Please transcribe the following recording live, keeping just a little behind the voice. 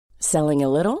Selling a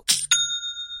little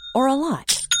or a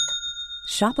lot?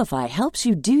 Shopify helps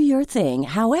you do your thing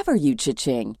however you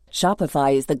cha-ching.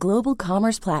 Shopify is the global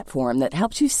commerce platform that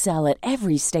helps you sell at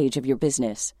every stage of your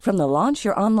business. From the launch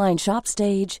your online shop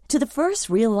stage to the first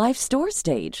real-life store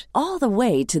stage, all the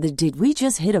way to the did we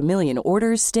just hit a million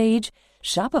orders stage.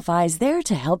 Shopify is there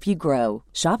to help you grow.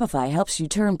 Shopify helps you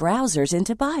turn browsers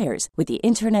into buyers with the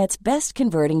internet's best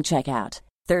converting checkout.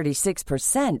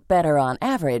 36% better on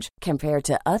average compared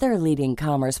to other leading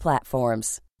commerce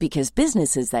platforms. Because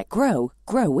businesses that grow,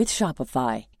 grow with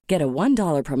Shopify. Get a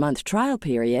 $1 per month trial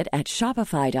period at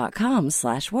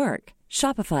shopify.com/work.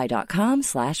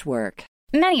 Shopify.com/work.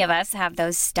 Many of us have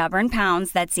those stubborn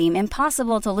pounds that seem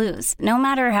impossible to lose, no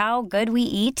matter how good we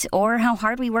eat or how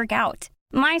hard we work out.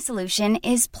 My solution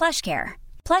is PlushCare.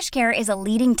 PlushCare is a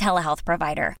leading telehealth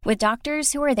provider with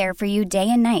doctors who are there for you day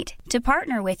and night to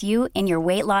partner with you in your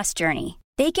weight loss journey.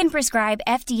 They can prescribe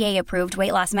FDA-approved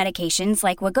weight loss medications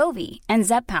like Wegovy and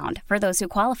Zepbound for those who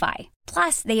qualify.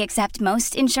 Plus, they accept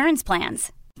most insurance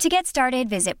plans. To get started,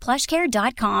 visit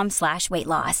plushcare.com/weight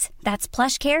loss. That's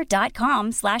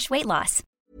plushcare.com/weight-loss.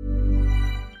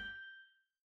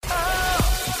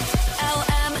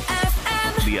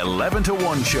 LMFM. The 11 to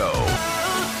 1 show.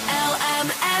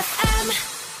 LMFM.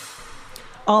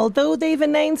 Although they've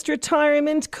announced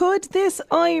retirement, could this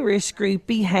Irish group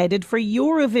be headed for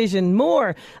Eurovision?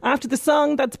 More after the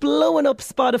song that's blowing up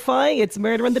Spotify. It's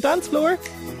Murder on the Dance Floor.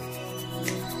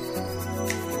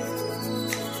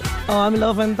 Oh, I'm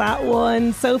loving that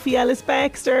one. Sophie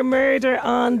Ellis-Bextor, Murder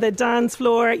on the Dance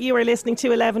Floor. You are listening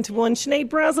to 11 to 1. Sinead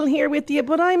Brazel here with you,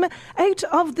 but I'm out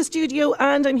of the studio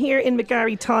and I'm here in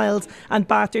McGarry Tiles and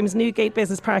Bathrooms, Newgate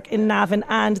Business Park in Navan,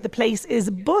 and the place is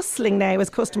bustling now as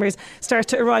customers start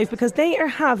to arrive because they are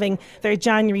having their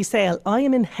January sale. I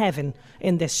am in heaven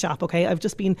in this shop, okay? I've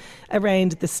just been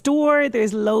around the store.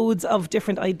 There's loads of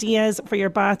different ideas for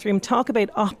your bathroom. Talk about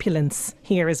opulence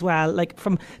here as well, like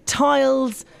from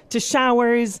tiles to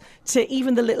showers to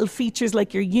even the little features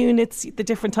like your units, the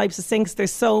different types of sinks.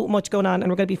 There's so much going on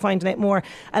and we're going to be finding out more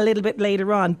a little bit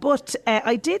later on. But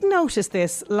I did notice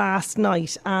this last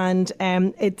night and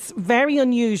it's very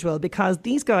unusual because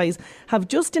these guys have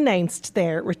just announced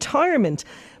their retirement.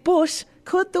 But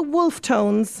could the Wolf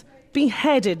Tones be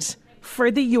headed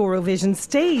for the Eurovision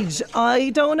stage?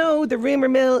 I don't know. The rumour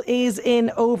mill is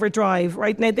in overdrive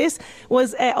right now. This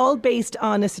was all based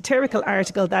on a satirical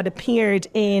article that appeared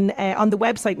on the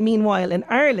website Meanwhile in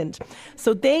Ireland.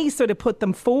 So they sort of put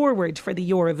them forward for the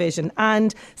Eurovision,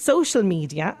 and social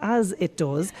media, as it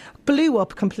does, blew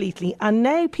up completely, and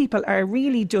now people are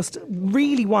really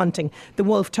wanting the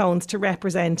Wolf Tones to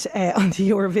represent on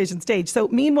the Eurovision stage. So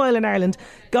Meanwhile in Ireland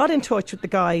got in touch with the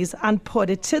guys and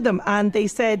put it to them, and they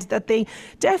said that they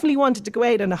definitely wanted to go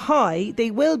out on a high.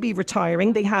 They will be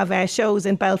retiring. They have shows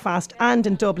in Belfast and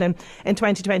in Dublin in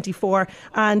 2024,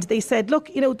 and they said,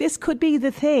 look, you know, this could be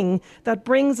the thing that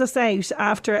brings us out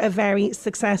after a very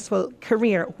successful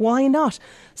career. Why not?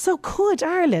 So could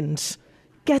Ireland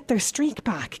get their streak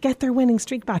back, get their winning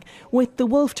streak back with the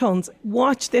Wolf Tones?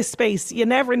 Watch this space. You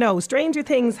never know. Stranger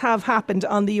things have happened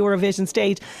on the Eurovision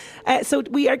stage. So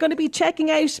we are going to be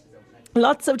checking out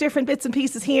lots of different bits and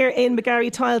pieces here in McGarry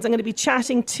Tiles. I'm going to be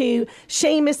chatting to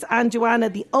Seamus and Joanna,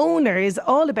 the owners,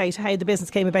 all about how the business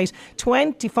came about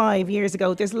 25 years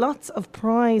ago. There's lots of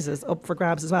prizes up for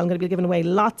grabs as well. I'm going to be giving away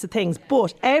lots of things.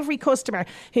 But every customer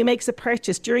who makes a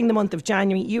purchase during the month of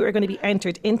January, you are going to be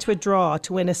entered into a draw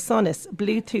to win a Sonos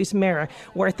Bluetooth mirror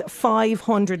worth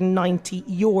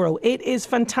 €590. It is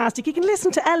fantastic. You can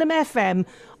listen to LMFM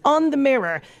on the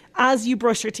mirror as you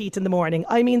brush your teeth in the morning.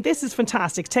 I mean, this is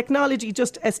fantastic. Technology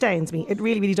just astounds me. It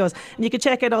really, really does. And you can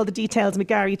check out all the details at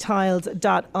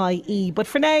mcgarrytiles.ie. But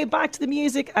for now, back to the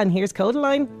music, and here's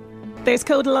Codaline. There's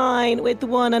Codaline with the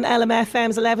one on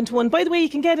LMFM's 11 to 1. By the way, you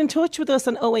can get in touch with us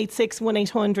on 086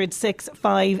 1800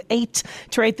 658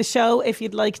 throughout the show. If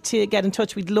you'd like to get in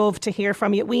touch, we'd love to hear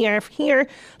from you. We are here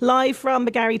live from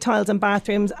McGarry Tiles and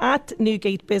Bathrooms at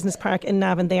Newgate Business Park in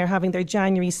Navan. They are having their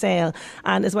January sale,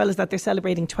 and as well as that, they're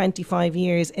celebrating 25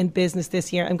 years in business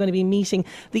this year. I'm going to be meeting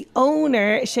the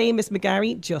owner, Seamus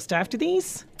McGarry, just after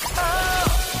these.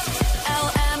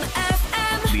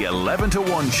 The 11 to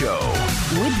 1 show.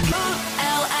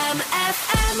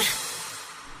 LMFM.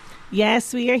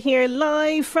 Yes, we are here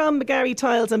live from McGarry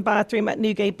Tiles and Bathroom at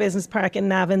Newgate Business Park in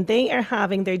Navan. They are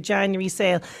having their January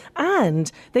sale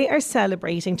and they are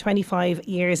celebrating 25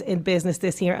 years in business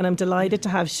this year, and I'm delighted to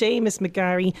have Seamus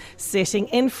McGarry sitting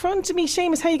in front of me.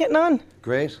 Seamus, how are you getting on?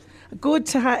 Great. good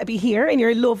to be here in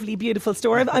your lovely, beautiful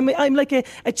store. I'm like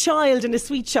a child in a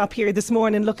sweet shop here this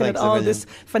morning looking at all this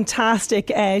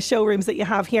fantastic showrooms that you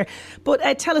have here.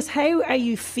 But tell us, how are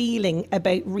you feeling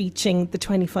about reaching the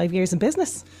 25 years in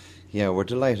business? Yeah, we're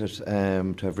delighted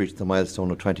to have reached the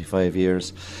milestone of 25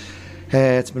 years.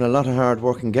 It's been a lot of hard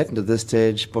work in getting to this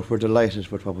stage, but we're delighted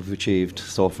with what we've achieved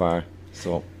so far.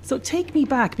 So take me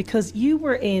back, because you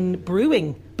were in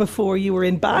brewing before you were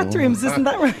in bathrooms, isn't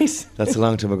that right? That's a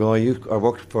long time ago. I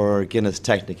worked for Guinness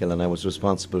Technical, and I was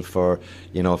responsible for,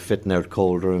 fitting out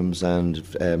cold rooms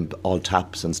and all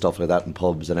taps and stuff like that in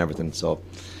pubs and everything. So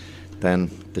then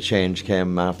the change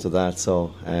came after that.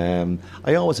 So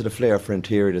I always had a flair for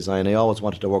interior design. I always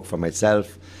wanted to work for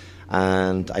myself,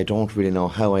 and I don't really know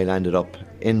how I landed up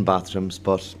in bathrooms,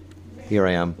 but here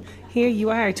I am. Here you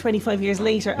are 25 years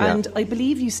later, and I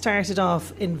believe you started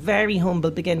off in very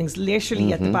humble beginnings,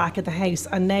 literally at the back of the house,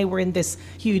 and now we're in this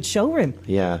huge showroom.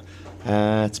 Yeah,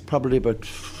 it's probably about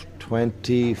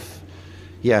 20,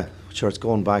 yeah, sure, it's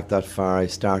going back that far. I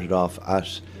started off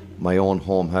at my own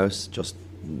home house, just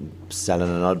selling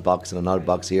an odd box and an odd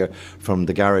box here from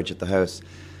the garage at the house.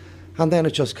 And then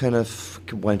it just kind of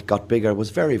got bigger. It was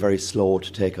very, very slow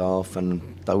to take off, and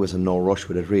there was no rush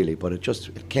with it really. But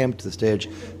it came to the stage.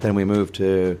 Then we moved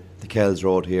to the Kells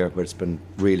Road here, where it's been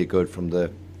really good from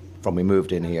we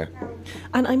moved in here.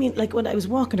 And I mean, like when I was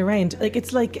walking around, like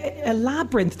it's like a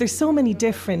labyrinth. There's so many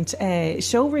different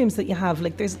showrooms that you have.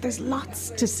 Like there's lots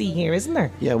to see here, isn't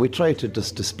there? Yeah, we try to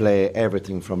just display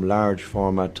everything from large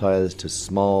format tiles to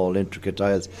small intricate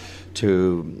tiles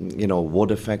to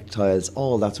wood effect tiles,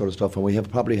 all that sort of stuff. And we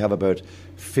probably have about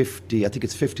 50, I think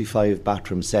it's 55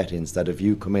 bathroom settings that if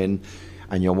you come in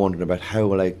and you're wondering about how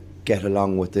will I get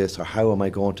along with this, or how am I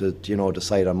going to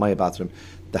decide on my bathroom,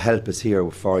 the help is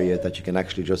here for you, that you can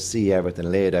actually just see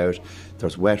everything laid out.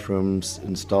 There's wet rooms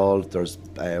installed, there's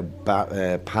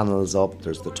panels up,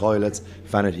 there's the toilets,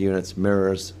 vanity units,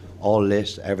 mirrors, all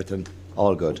lit, everything,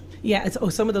 all good. Yeah,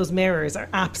 some of those mirrors are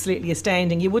absolutely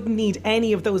astounding. You wouldn't need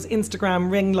any of those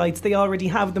Instagram ring lights. They already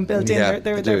have them built in.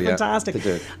 They're fantastic. They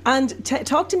do. And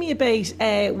talk to me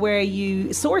about where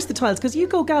you source the tiles, because you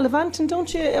go gallivanting,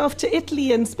 don't you, off to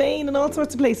Italy and Spain and all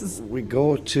sorts of places. We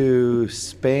go to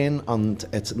Spain, and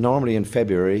it's normally in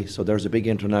February, so there's a big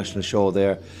international show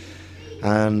there.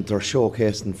 And they're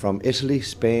showcasing from Italy,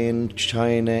 Spain,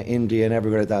 China, India and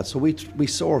everywhere like that. So we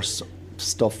source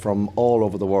stuff from all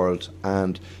over the world,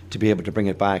 and to be able to bring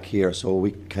it back here, so we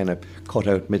kind of cut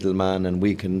out middleman, and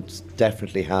we can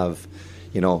definitely have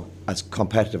as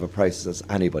competitive a prices as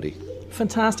anybody.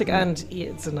 Fantastic, and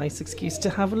it's a nice excuse to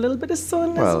have a little bit of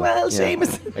sun as well,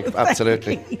 Seamus.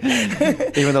 Absolutely.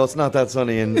 Even though it's not that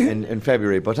sunny in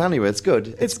February, but anyway, it's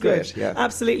good. It's great. Yeah,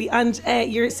 absolutely. And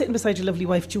you're sitting beside your lovely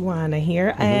wife Joanna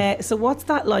here. So what's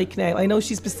that like now? I know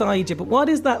she's beside you, but what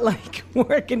is that like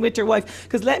working with your wife?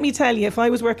 Because let me tell you, if I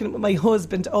was working with my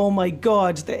husband, oh my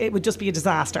God, it would just be a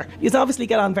disaster. You obviously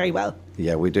get on very well.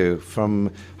 Yeah, we do.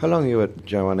 From how long are you with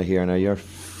Joanna here now?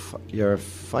 You're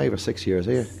 5 or 6 years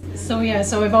here. So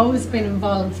I've always been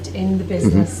involved in the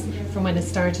business from when it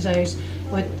started out,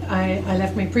 but I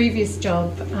left my previous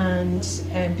job and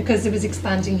because it was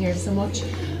expanding here so much,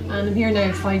 and I'm here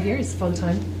now 5 years full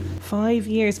time. 5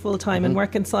 years full time and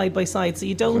working side by side. So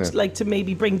you don't like to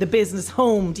maybe bring the business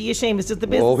home, do you, Seamus? Does the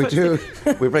business? Oh, we do.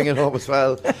 We bring it home as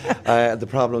well. The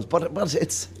problems, but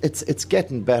it's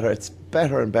getting better. It's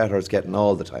better and better. It's getting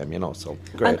all the time, So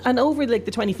great. And over like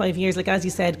the 25 years, like as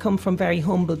you said, come from very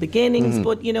humble beginnings.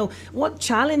 But what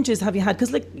challenges have you had?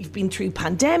 Because you've been through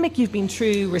pandemic, you've been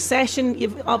through recession,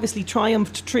 you've obviously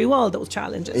triumphed through all those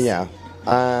challenges. Yeah.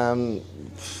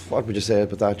 What would you say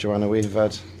about that, Joanna? We've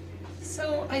had.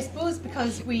 So I suppose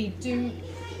because we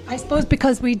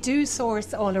do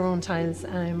source all our own tiles,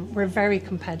 we're very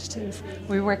competitive.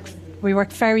 We work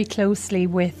very closely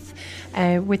with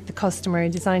the customer,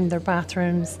 designing their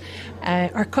bathrooms.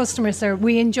 Our customer service,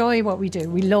 we enjoy what we do,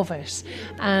 we love it,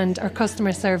 and our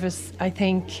customer service, I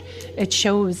think, it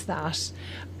shows that.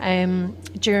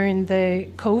 During the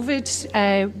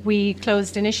COVID, we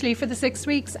closed initially for the 6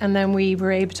 weeks, and then we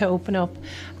were able to open up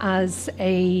as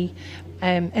an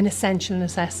essential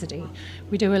necessity.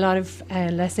 We do a lot of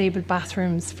less able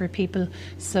bathrooms for people,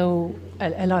 so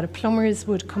a lot of plumbers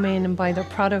would come in and buy their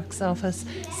products off us.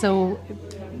 So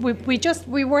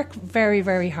we work very,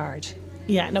 very hard.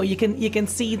 Yeah, no, you can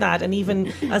see that, and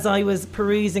even as I was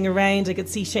perusing around, I could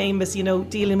see Seamus,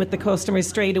 dealing with the customers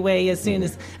straight away as soon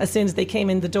as they came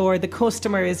in the door. The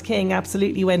customer is king,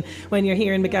 absolutely. When you're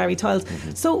here in McGarry Tiles,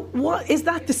 so what is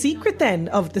that the secret then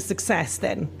of the success?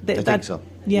 Then I think so.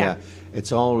 Yeah,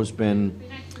 it's always been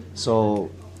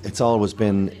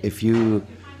if you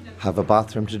have a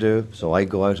bathroom to do, so I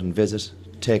go out and visit.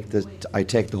 I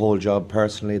take the whole job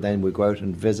personally. Then we go out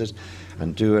and visit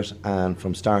and do it, and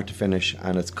from start to finish.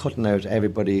 And it's cutting out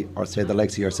everybody, or say the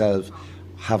likes of yourself,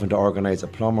 having to organise a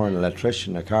plumber, an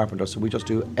electrician, a carpenter. So we just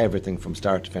do everything from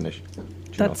start to finish.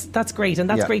 That's great, and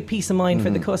that's great peace of mind for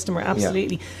the customer,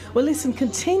 absolutely. Well, listen,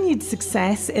 continued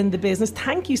success in the business.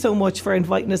 Thank you so much for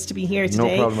inviting us to be here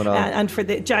today. No problem at all. And for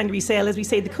the January sale, as we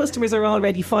say, the customers are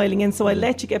already filing in, so I'll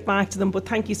let you get back to them, but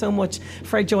thank you so much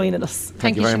for joining us.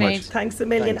 Thank you very much. Thanks a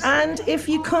million. And if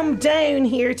you come down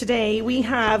here today, we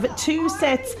have 2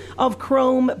 sets of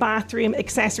chrome bathroom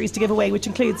accessories to give away, which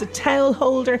includes a towel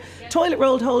holder, toilet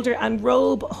roll holder and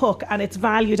robe hook, and it's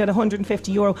valued at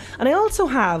 €150. And I also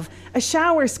have a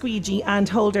shower squeegee and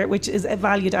holder, which is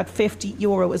valued at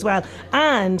 €50 as well.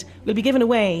 And we'll be giving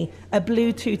away a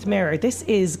Bluetooth mirror. This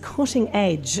is cutting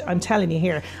edge, I'm telling you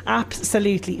here.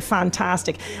 Absolutely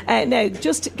fantastic. Now,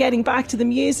 just getting back to the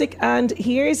music, and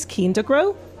here's Keen to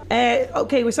Grow.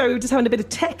 Okay, we're sorry, we're just having a bit of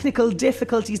technical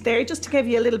difficulties there, just to give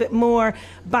you a little bit more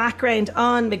background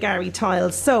on McGarry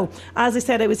Tiles. So, as I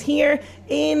said, I was here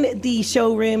in the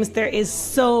showrooms. There is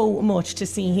so much to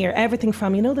see here. Everything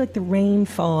from, like the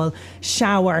rainfall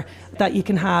shower that you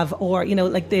can have, or,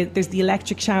 like there's the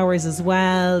electric showers as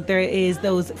well. There is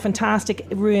those fantastic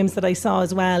rooms that I saw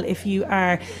as well. If you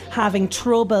are having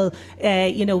trouble,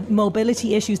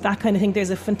 mobility issues, that kind of thing, there's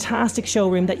a fantastic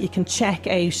showroom that you can check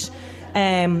out.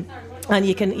 And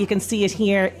you can see it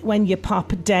here when you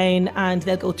pop down, and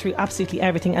they'll go through absolutely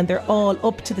everything, and they're all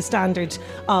up to the standard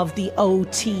of the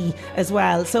OT as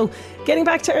well. So getting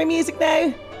back to our music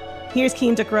now, here's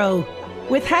Keen to Grow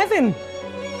with Heaven.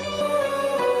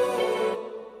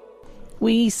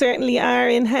 We certainly are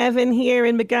in heaven here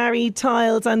in McGarry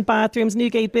Tiles and Bathrooms,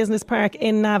 Newgate Business Park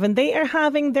in Navan. They are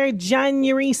having their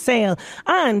January sale,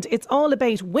 and it's all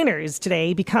about winners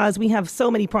today, because we have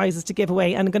so many prizes to give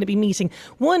away, and I'm going to be meeting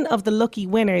one of the lucky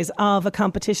winners of a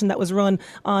competition that was run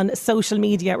on social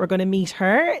media. We're going to meet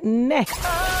her next.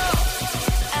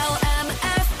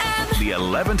 LMFM. The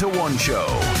 11 to 1 show.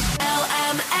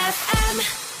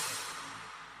 LMFM.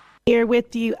 Here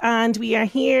with you, and we are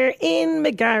here in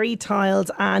McGarry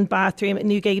Tiles and Bathroom,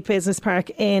 Newgate Business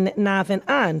Park in Navan,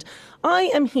 and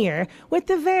I am here with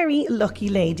the very lucky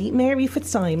lady, Mary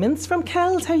Fitzsimons from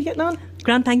Kells. How are you getting on?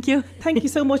 Grand, thank you. Thank you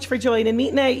so much for joining me.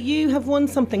 Now, you have won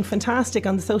something fantastic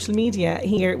on the social media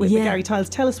here with McGarry Tiles.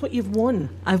 Tell us what you've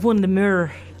won. I've won the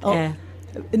mirror.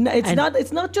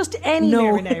 It's not just any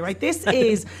mirror now, right? This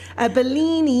is a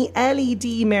Bellini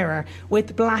LED mirror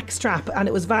with black strap, and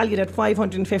it was valued at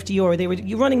 €550. They were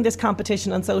running this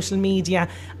competition on social media.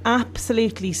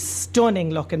 Absolutely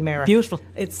stunning looking mirror. Beautiful.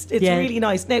 It's really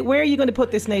nice. Now, where are you going to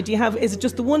put this now? Is it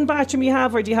just the one bathroom you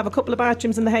have, or do you have a couple of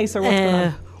bathrooms in the house, or what's going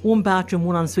on? One bathroom,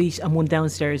 one ensuite, and one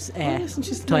downstairs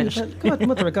toilet. God,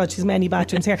 mother of God, she's many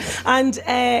bathrooms here. And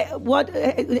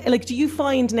do you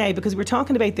find now, because we were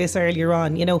talking about this earlier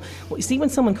on, you see when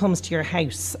someone comes to your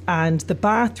house and the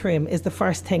bathroom is the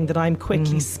first thing that I'm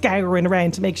quickly scouring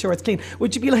around to make sure it's clean.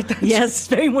 Would you be like that? Yes,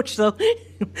 very much so.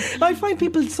 I find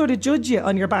people sort of judge you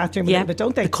on your bathroom a little bit,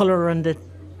 don't they? The colour and the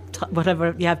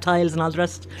whatever, you have tiles and all the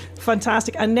rest.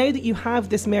 Fantastic. And now that you have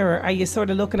this mirror, are you sort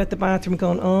of looking at the bathroom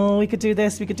going, oh, we could do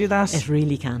this, we could do that? It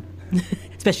really can.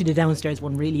 Especially the downstairs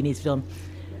one really needs done.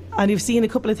 And you've seen a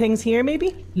couple of things here,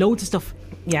 maybe? Loads of stuff.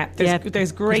 Yeah,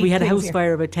 there's great. We had a house here.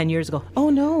 fire about 10 years ago. Oh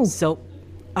no. So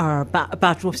our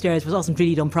bathroom upstairs wasn't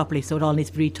really done properly, so it all needs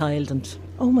to be retiled and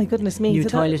oh my goodness me. New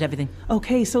toilet, everything.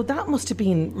 Okay, so that must have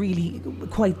been really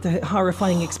quite the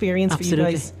horrifying experience for you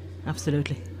guys.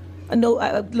 Absolutely. No,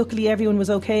 luckily everyone was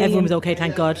okay. Everyone was okay,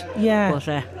 thank God. Yeah. But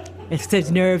it's the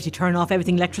nerves, you turn off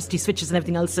everything, electricity switches and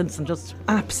everything else since, and just...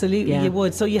 Absolutely, you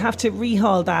would. So you have to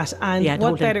rehaul that. And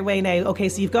what better way now? Okay,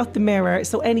 so you've got the mirror.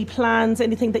 So any plans,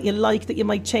 anything that you like that you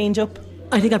might change up?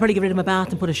 I think I'll probably get rid of my bath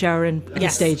and put a shower in at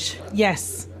this stage.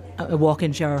 Yes. A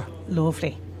walk-in shower.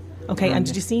 Lovely. Okay, and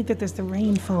did you see that there's the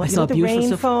rainfall? I saw the beautiful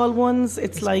rainfall stuff. ones.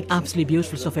 It's like absolutely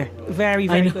beautiful stuff here. Very,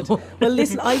 very good. Well,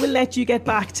 listen, I will let you get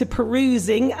back to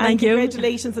perusing. And thank you.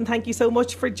 Congratulations, and thank you so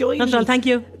much for joining me. Not at all, thank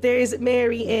you. There's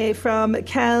Mary from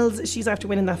Kells. She's after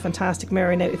winning that fantastic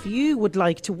mirror. Now, if you would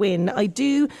like to win, I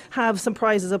do have some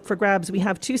prizes up for grabs. We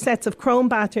have 2 sets of chrome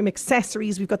bathroom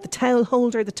accessories. We've got the towel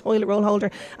holder, the toilet roll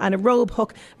holder, and a robe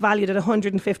hook valued at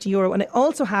 €150. And I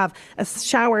also have a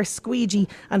shower squeegee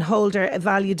and holder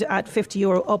valued at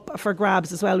 €50 up for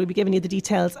grabs as well. We'll be giving you the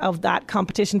details of that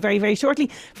competition very, very shortly.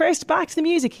 First, back to the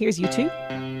music. Here's U2.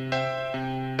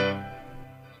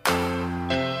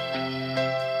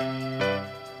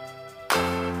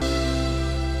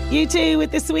 You too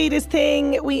with the sweetest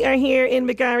thing. We are here in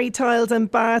McGarry Tiles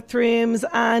and Bathrooms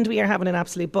and we are having an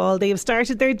absolute ball. They have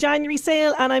started their January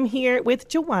sale and I'm here with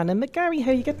Joanna McGarry.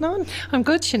 How are you getting on? I'm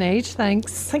good, Sinead,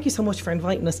 thanks. Thank you so much for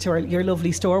inviting us to your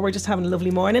lovely store. We're just having a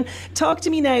lovely morning. Talk to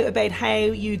me now about how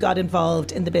you got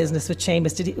involved in the business with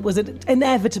Seamus. Was it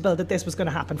inevitable that this was going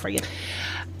to happen for you?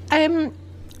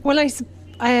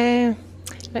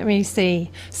 Let me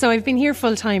see. So I've been here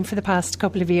full time for the past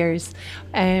couple of years.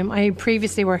 I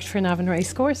previously worked for Navan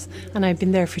Racecourse and I've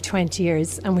been there for 20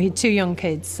 years and we had 2 young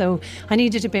kids, so I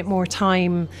needed a bit more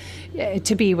time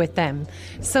to be with them.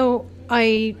 So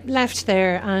I left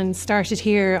there and started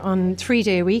here on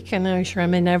 3-day a week, and now sure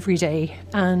I'm in every day.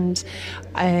 And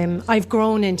I've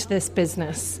grown into this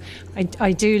business.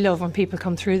 I do love when people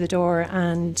come through the door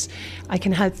and I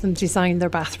can help them design their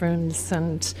bathrooms,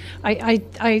 and I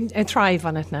thrive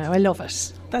on it now. I love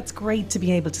it. That's great to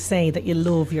be able to say that you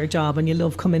love your job and you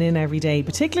love coming in every day,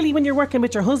 particularly when you're working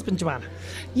with your husband, Joanna.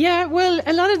 Yeah, well,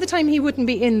 a lot of the time he wouldn't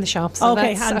be in the shop, so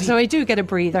I do get a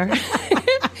breather.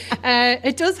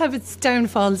 It does have its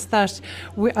downfalls that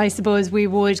I suppose we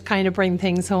would kind of bring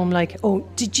things home like, oh,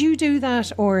 did you do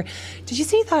that? Or did you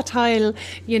see that tile?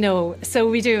 You know, so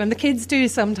we do. And the kids do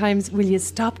sometimes, will you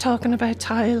stop talking about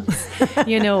tiles?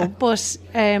 You know, but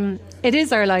it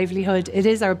is our livelihood, it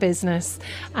is our business,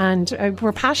 and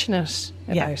we're passionate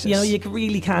about it. You know, you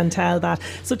really can tell that.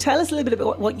 So tell us a little bit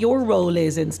about what your role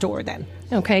is in store then.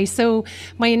 Okay, so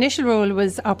my initial role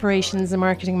was operations and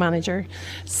marketing manager.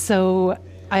 So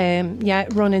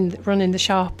running the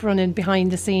shop, running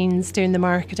behind the scenes, doing the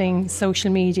marketing,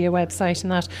 social media, website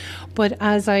and that. But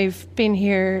as I've been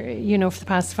here, you know, for the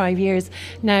past 5 years,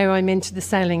 now I'm into the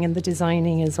selling and the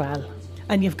designing as well.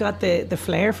 And you've got the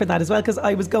flair for that as well, because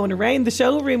I was going around the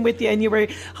showroom with you and you were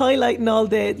highlighting all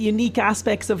the unique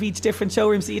aspects of each different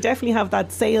showroom. So you definitely have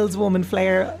that saleswoman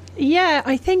flair. Yeah,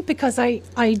 I think because I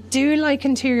do like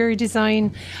interior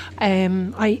design.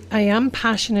 I am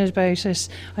passionate about it.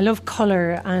 I love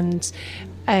colour, and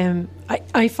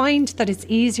I find that it's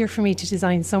easier for me to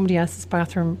design somebody else's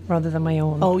bathroom rather than my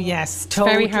own. Oh yes,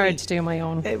 totally. It's very hard to do my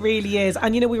own. It really is.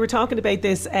 And you know, we were talking about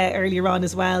this earlier on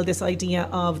as well. This idea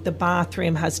of the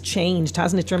bathroom has changed,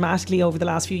 hasn't it, dramatically over the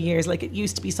last few years? Like, it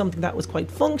used to be something that was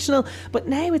quite functional, but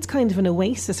now it's kind of an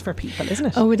oasis for people, isn't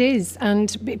it? Oh, it is.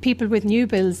 And people with new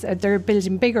builds, they're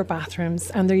building bigger bathrooms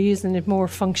and they're using it more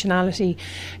functionality.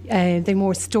 They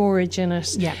more storage in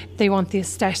it. Yeah. They want the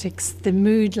aesthetics, the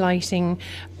mood lighting.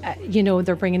 You know,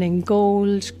 they're bringing in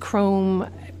gold, chrome,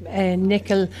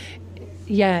 nickel.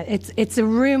 Yeah, it's a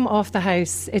room off the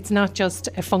house. It's not just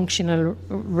a functional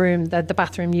room that the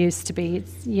bathroom used to be.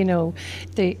 It's, you know,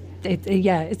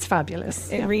 it's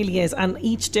fabulous. It really is. And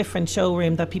each different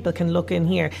showroom that people can look in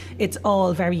here, it's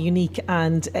all very unique,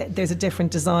 and there's a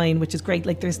different design, which is great.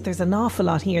 Like, there's an awful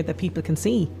lot here that people can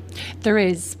see. There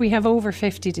is. We have over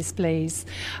 50 displays,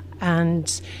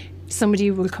 and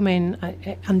somebody will come in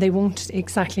and they won't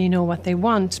exactly know what they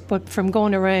want, but from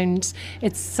going around,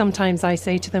 it's sometimes I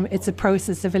say to them, it's a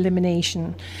process of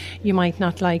elimination. You might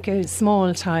not like a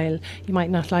small tile, you might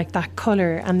not like that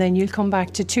colour, and then you'll come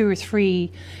back to 2 or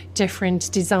 3 different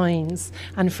designs,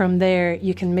 and from there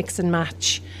you can mix and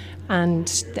match. And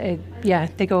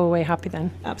they go away happy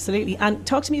then. Absolutely. And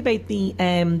talk to me about the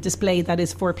display that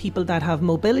is for people that have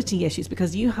mobility issues,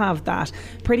 because you have that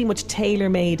pretty much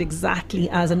tailor-made exactly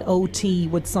as an OT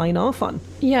would sign off on.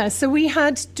 Yeah, so we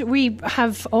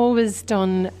have always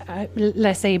done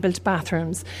less abled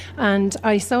bathrooms, and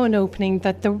I saw an opening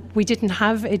that we didn't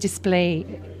have a display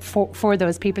for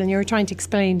those people, and you were trying to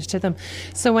explain to them.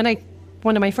 So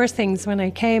one of my first things when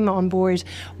I came on board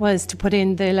was to put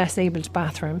in the less abled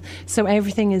bathroom. So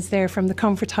everything is there, from the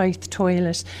comfort height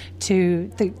toilet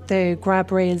to the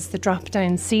grab rails, the drop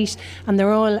down seat, and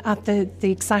they're all at the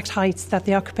exact heights that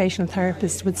the occupational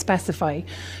therapist would specify.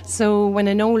 So when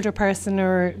an older person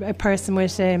or a person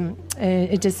with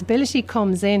a disability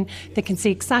comes in, they can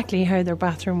see exactly how their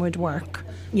bathroom would work.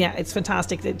 Yeah, it's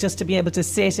fantastic just to be able to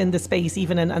sit in the space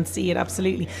even and see it,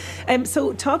 absolutely.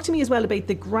 So talk to me as well about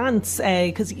the grants,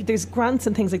 because there's grants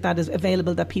and things like that is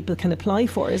available that people can apply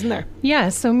for, isn't there? Yeah,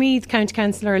 so Meath County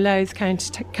Council or Louth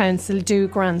County Council do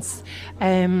grants.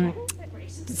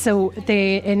 So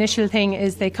the initial thing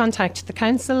is they contact the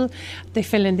council, they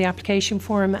fill in the application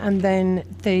form, and then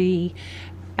the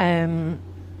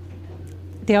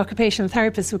occupational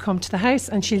therapist will come to the house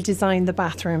and she'll design the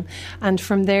bathroom, and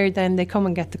from there then they come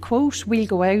and get the quote. We'll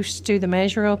go out, do the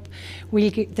measure up,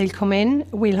 they'll come in,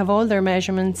 we'll have all their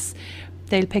measurements,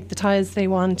 they'll pick the tiles they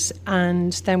want,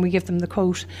 and then we give them the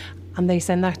quote. and they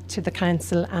send that to the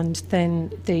council, and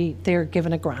then they're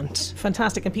given a grant.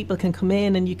 Fantastic. And people can come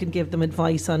in and you can give them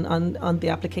advice on the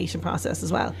application process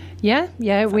as well.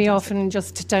 Yeah, we often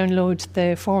just download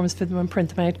the forms for them and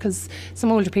print them out, because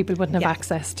some older people wouldn't have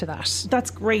access to that.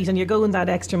 That's great, and you're going that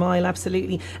extra mile,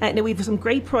 absolutely. Now we've some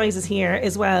great prizes here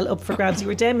as well up for grabs. You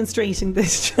were demonstrating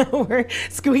this shower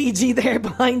squeegee there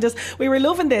behind us. We were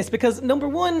loving this because, number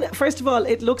one, first of all,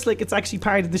 it looks like it's actually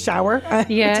part of the shower.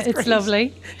 Yeah, it's great.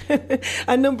 Lovely.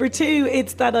 And number two,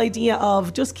 it's that idea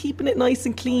of just keeping it nice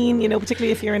and clean,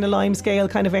 particularly if you're in a limescale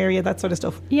kind of area, that sort of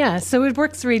stuff. Yeah, so it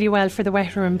works really well for the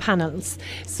wet room panels.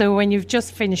 So when you've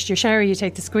just finished your shower, you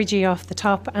take the squeegee off the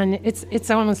top, and it's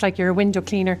almost like you're a window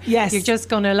cleaner. Yes. You're just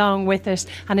going along with it,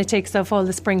 and it takes off all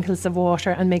the sprinkles of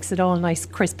water and makes it all nice,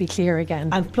 crispy clear again.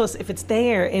 And plus, if it's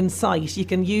there in sight, you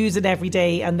can use it every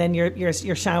day, and then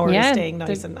your shower is staying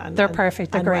nice and they're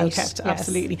perfect. They're and great. Well kept. Yes.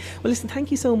 Absolutely. Well, listen,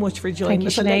 thank you so much for joining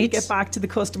us. I'll let you get back to the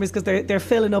customers because they're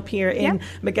filling up here in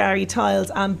McGarry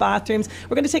Tiles and Bathrooms.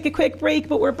 We're going to take a quick break,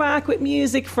 but we're back with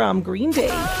music from Green Day.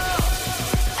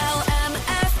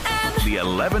 LMFM. The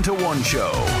 11 to 1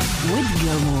 show. With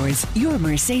Gilmore's, your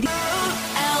Mercedes.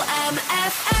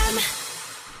 LMFM.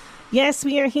 Yes,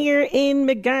 we are here in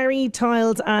McGarry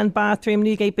Tiles and Bathroom,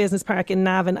 Newgate Business Park in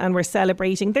Navan, and we're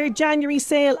celebrating their January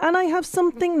sale, and I have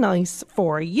something nice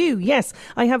for you. Yes,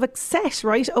 I have a set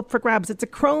right up for grabs. It's a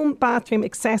chrome bathroom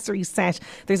accessory set.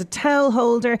 There's a towel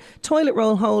holder, toilet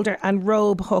roll holder and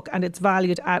robe hook, and it's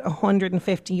valued at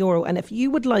 €150. And if you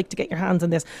would like to get your hands on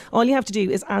this, all you have to do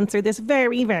is answer this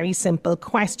very, very simple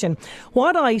question.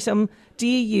 What item do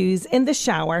you use in the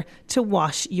shower to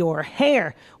wash your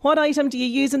hair? What item do you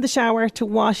use in the shower to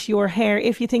wash your hair?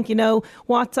 If you think you know,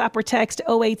 WhatsApp or text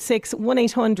 086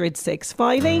 1800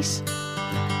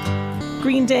 658.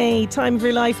 Green Day, Time of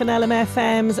Your Life on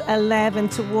LMFM's 11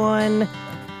 to 1.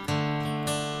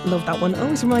 Love that one.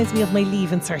 Always reminds me of my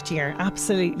leave insert year.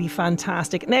 Absolutely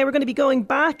fantastic. Now we're going to be going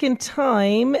back in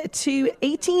time to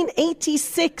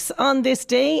 1886 on this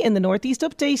day in the Northeast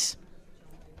Update.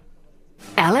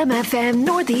 LMFM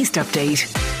Northeast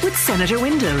Update with Senator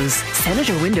Windows.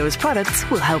 Senator Windows products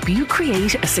will help you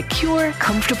create a secure,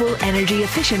 comfortable, energy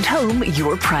efficient home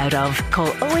you're proud of. Call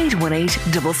 0818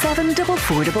 77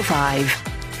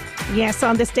 4455. Yes,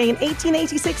 on this day in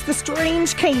 1886, The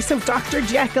Strange Case of Dr.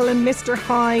 Jekyll and Mr.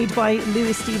 Hyde by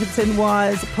Louis Stevenson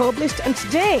was published, and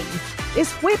today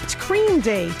is Whipped Cream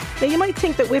Day. Now, you might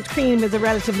think that whipped cream is a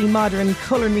relatively modern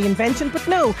culinary invention, but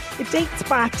no, it dates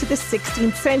back to the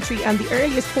 16th century, and the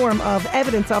earliest form of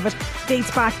evidence of it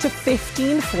dates back to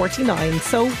 1549.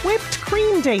 So, Whipped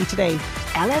Cream Day today.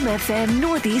 LMFM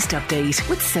Northeast Update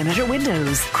with Senator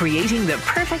Windows. Creating the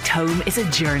perfect home is a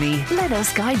journey. Let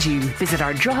us guide you. Visit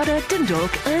our Drogheda,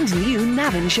 Dundalk and new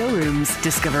Navan showrooms.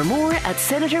 Discover more at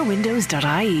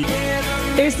senatorwindows.ie.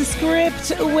 There's the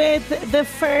script with the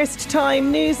first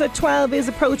time news at 12 is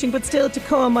approaching, but still to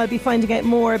come. I'll be finding out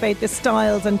more about the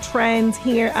styles and trends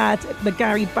here at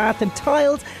McGarry Bath and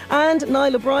Tiles, and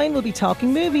Niall O'Brien will be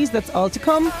talking movies. That's all to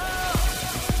come.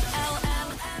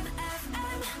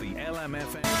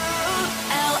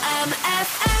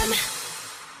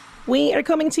 We are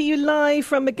coming to you live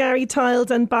from McGarry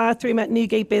Tiles and Bathroom at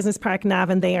Newgate Business Park,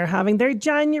 Navan. They are having their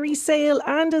January sale,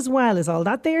 and as well as all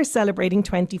that, they are celebrating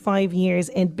 25 years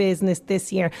in business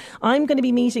this year. I'm going to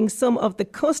be meeting some of the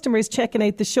customers checking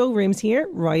out the showrooms here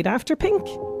right after Pink.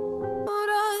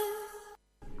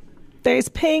 There's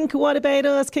Pink, What About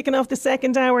Us, kicking off the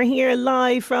second hour here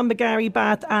live from McGarry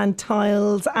Bath and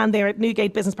Tiles, and they're at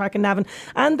Newgate Business Park in Navan,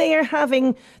 and they are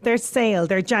having their sale,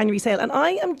 their January sale, and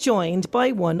I am joined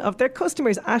by one of their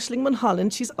customers, Aisling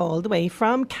Mulholland. She's all the way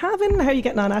from Cavan. How are you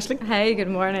getting on, Aisling? Hey, good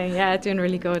morning. Yeah, doing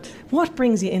really good. What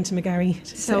brings you into McGarry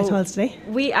Tiles today?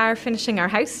 We are finishing our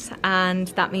house, and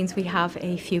that means we have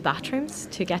a few bathrooms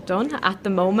to get done. At the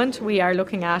moment, we are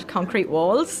looking at concrete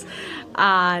walls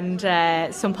and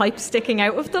some pipes sticking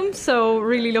out of them, so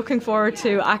really looking forward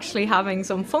to actually having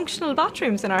some functional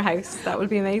bathrooms in our house. That will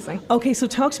be amazing. Okay, so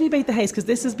talk to me about the house, because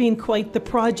this has been quite the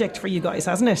project for you guys,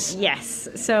 hasn't it? Yes,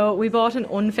 so we bought an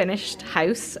unfinished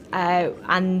house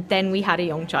and then we had a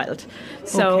young child,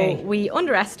 so we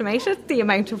underestimated the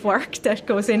amount of work that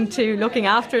goes into looking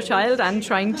after a child and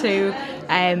trying to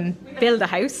build a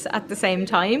house at the same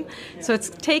time, so it's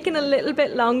taken a little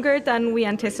bit longer than we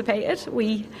anticipated.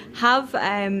 We have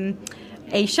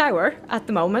a shower at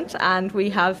the moment, and we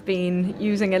have been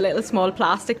using a little small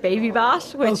plastic baby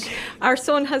bath, which our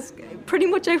son has pretty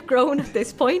much outgrown at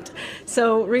this point.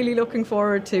 So really looking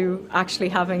forward to actually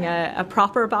having a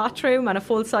proper bathroom and a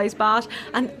full-size bath.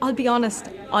 And I'll be honest,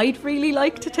 I'd really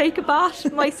like to take a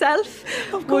bath myself.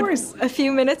 Of course. A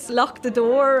few minutes, lock the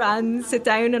door and sit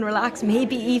down and relax,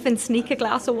 maybe even sneak a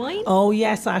glass of wine. Oh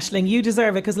yes, Aisling, you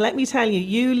deserve it, because let me tell you,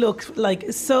 you look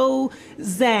like so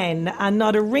zen and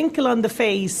not a wrinkle on the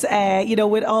face,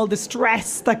 with all the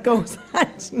stress that goes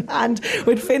hand in hand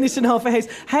with finishing off a house.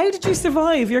 How did you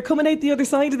survive? You're coming out the other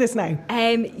side of this now.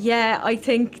 I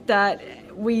think that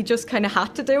we just kind of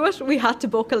had to do it. We had to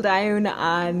buckle down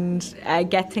and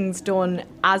get things done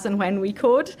as and when we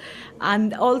could.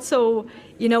 And also,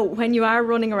 when you are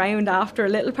running around after a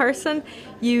little person,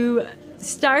 you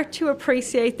start to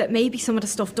appreciate that maybe some of the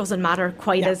stuff doesn't matter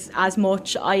quite as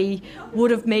much. I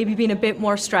would have maybe been a bit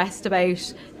more stressed about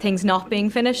things not being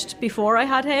finished before I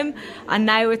had him. And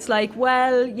now it's like,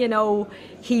 well,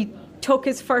 he took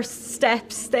his first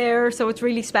steps there, so it's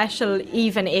really special,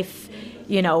 even if,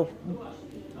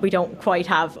 we don't quite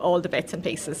have all the bits and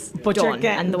pieces done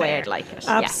and the way I'd like it.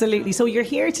 Absolutely. Yeah. So you're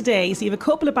here today, so you have a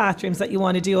couple of bathrooms that you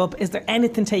want to do up. Is there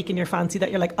anything taking your fancy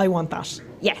that you're like, I want that?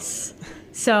 Yes.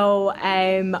 So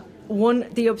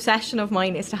the obsession of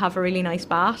mine is to have a really nice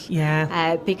bath.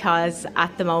 Yeah. Because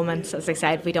at the moment, as I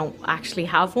said, we don't actually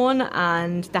have one,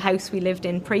 and the house we lived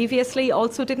in previously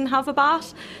also didn't have a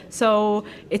bath. So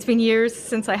it's been years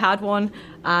since I had one,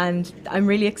 and I'm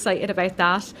really excited about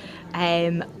that.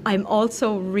 I'm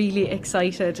also really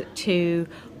excited to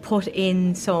put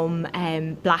in some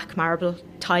black marble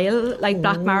tile,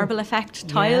 black marble effect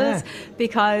tiles,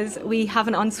 because we have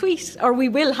an ensuite, or we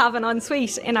will have an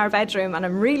ensuite in our bedroom, and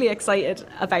I'm really excited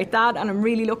about that, and I'm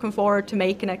really looking forward to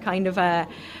making it kind of a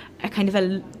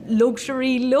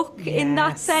luxury look in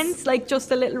that sense, like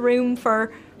just a little room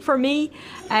for me,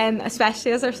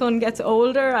 especially as our son gets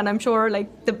older, and I'm sure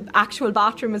the actual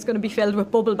bathroom is going to be filled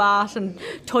with bubble bath and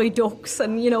toy ducks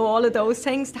and all of those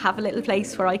things, to have a little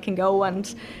place where I can go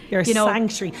and your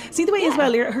sanctuary. See the way as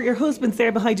well your husband's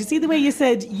there behind you. See the way you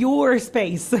said your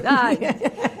space.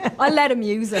 I'll let him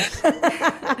use it.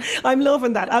 I'm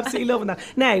loving that, absolutely loving that.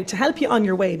 Now, to help you on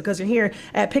your way, because you're here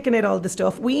picking out all the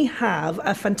stuff, we have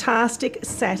a fantastic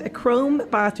set, a chrome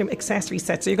bathroom accessory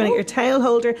set. So you're going to get your towel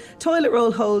holder, toilet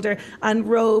roll holder and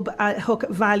robe hook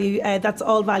value. That's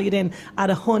all valued in at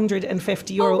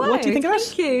 €150. Oh, wow. What do you think of that?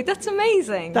 Thank you, that's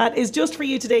amazing. That is just for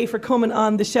you today for coming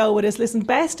on the show with us. Listen,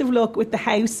 best of luck with the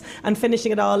house and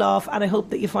finishing it all off, and I hope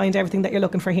that you find everything that you're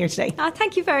looking for here today.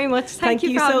 Thank you very much. Thank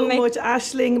you for so having me. much,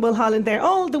 Aisling Mulholland there,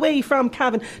 all the way from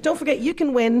Cavan. Don't forget, you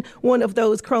can win one of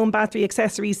those chrome battery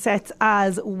accessories sets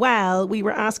as well. We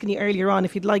were asking you earlier on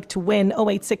if you'd like to win.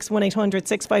 086 1800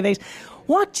 658.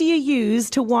 What do you use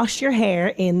to wash your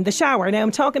hair in the shower? Now,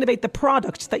 I'm talking about the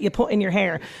product that you put in your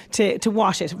hair to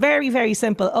wash it. Very, very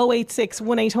simple. 086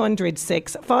 1800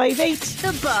 658.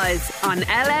 The Buzz on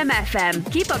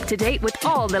LMFM. Keep up to date with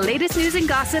all the latest news and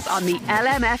gossip on the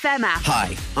LMFM app.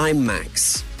 Hi, I'm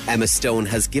Max. Emma Stone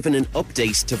has given an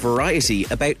update to Variety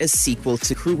about a sequel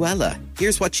to Cruella.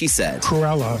 Here's what she said.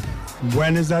 Cruella,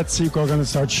 when is that sequel going to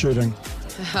start shooting?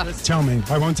 Tell me.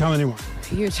 I won't tell anyone.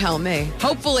 You tell me.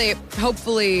 Hopefully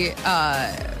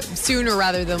sooner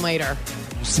rather than later.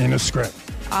 You've seen a script.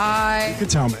 You could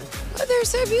tell me.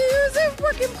 There's a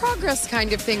work in progress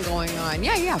kind of thing going on.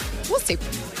 Yeah. We'll see.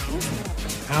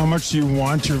 How much do you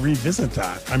want to revisit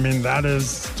that? I mean, that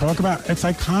is, talk about, it's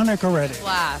iconic already.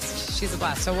 Blast. She's a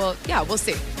blast. So we'll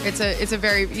see. It's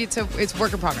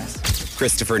work in progress.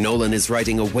 Christopher Nolan is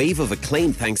riding a wave of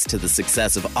acclaim thanks to the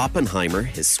success of Oppenheimer,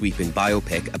 his sweeping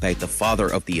biopic about the father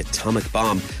of the atomic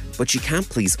bomb. But you can't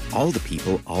please all the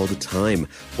people all the time.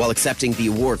 While accepting the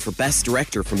award for Best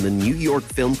Director from the New York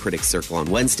Film Critics Circle on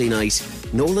Wednesday night,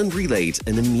 Nolan relayed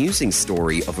an amusing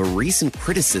story of a recent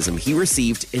criticism he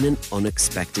received in an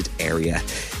unexpected area.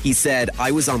 He said, "I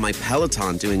was on my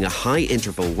Peloton doing a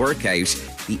high-interval workout.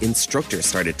 The instructor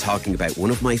started talking about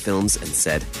one of my films and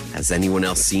said, 'Has anyone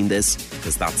else seen this?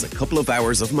 Because that's a couple of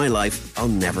hours of my life I'll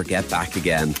never get back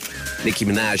again.'" Nicki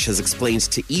Minaj has explained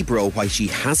to Ebro why she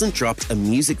hasn't dropped a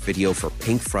music video for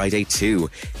Pink Friday 2.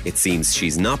 It seems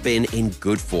she's not been in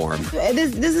good form.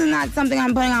 This is not something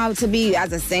I'm putting out to be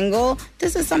as a single.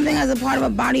 This is something as a part of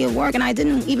a body of work, and I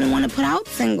didn't even want to put out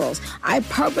singles. I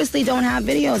purposely don't have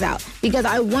videos out because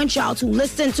I want y'all to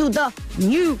listen to the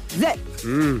music.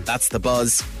 That's The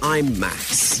Buzz. I'm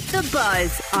Max. The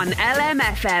Buzz on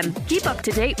LMFM. Keep up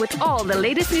to date with all the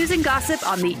latest news and gossip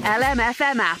on the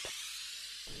LMFM app.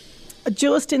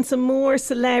 Just in some more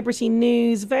celebrity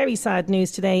news, very sad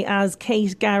news today, as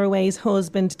Kate Garraway's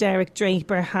husband Derek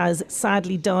Draper has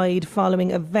sadly died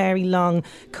following a very long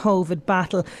COVID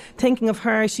battle. Thinking of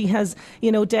her, she has,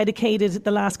 dedicated the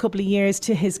last couple of years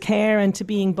to his care and to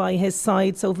being by his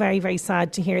side. So very, very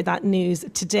sad to hear that news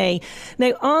today.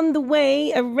 Now, on the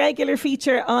way, a regular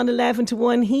feature on 11 to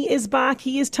 1. He is back.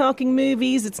 He is talking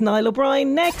movies. It's Niall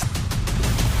O'Brien next.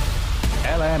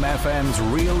 LMFM's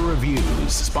Real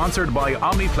Reviews, sponsored by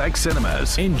Omniplex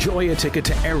Cinemas. Enjoy a ticket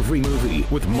to every movie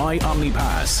with My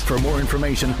OmniPass. For more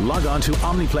information, log on to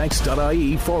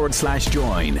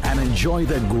omniplex.ie/join and enjoy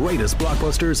the greatest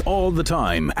blockbusters all the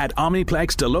time at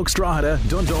Omniplex Deluxe Drogheda,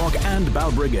 Dundalk and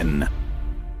Balbriggan.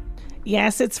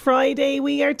 Yes, it's Friday.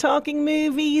 We are talking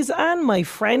movies and my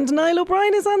friend Niall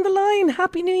O'Brien is on the line.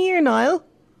 Happy New Year, Niall.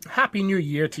 Happy New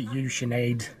Year to you,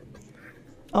 Sinead.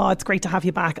 Oh, it's great to have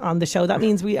you back on the show. That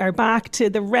means we are back to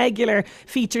the regular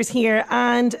features here.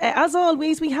 And as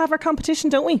always, we have our competition,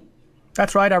 don't we?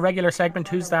 That's right, our regular segment,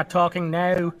 Who's That Talking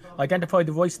Now? Identify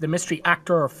the voice of the mystery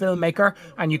actor or filmmaker,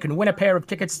 and you can win a pair of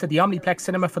tickets to the Omniplex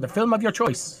Cinema for the film of your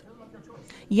choice.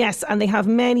 Yes, and they have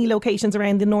many locations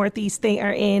around the northeast. They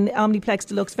are in Omniplex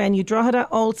Deluxe Venue Drogheda,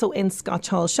 also in Scotch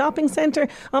Hall Shopping Centre,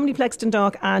 Omniplex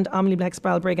Dundalk and Omniplex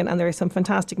Balbriggan, and there are some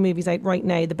fantastic movies out right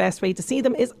now. The best way to see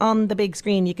them is on the big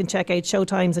screen. You can check out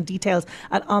showtimes and details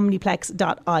at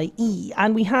omniplex.ie.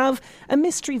 And we have a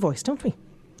mystery voice, don't we?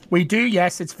 We do,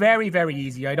 yes. It's very, very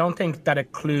easy. I don't think that a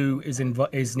clue is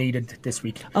needed this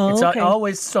week. Oh, it's okay.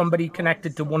 Always somebody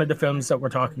connected to one of the films that we're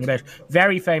talking about.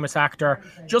 Very famous actor.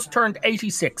 Just turned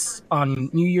 86 on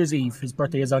New Year's Eve. His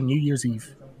birthday is on New Year's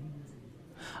Eve.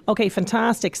 Okay,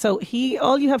 fantastic. So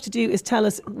all you have to do is tell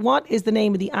us what is the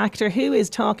name of the actor who is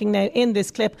talking now in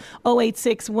this clip.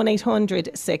 086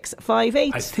 1800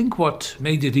 658. I think what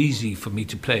made it easy for me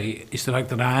to play is the fact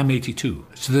that I am 82.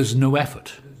 So there's no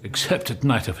effort. Except at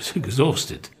night I was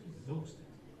exhausted.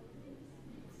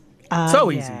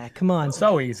 So easy. Yeah, come on.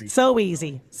 So easy. So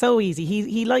easy. So easy.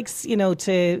 He likes,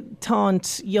 to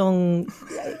taunt young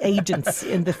agents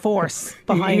in the force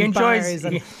behind bars.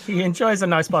 He enjoys a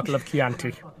nice bottle of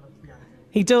Chianti.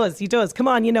 He does. Come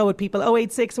on, you know it, people.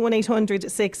 086 1800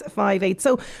 658.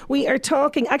 So we are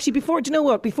talking, actually, before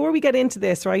we get into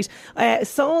this, right,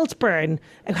 Saltburn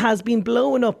has been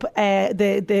blowing up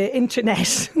the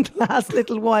internet the last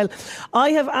little while. I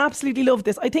have absolutely loved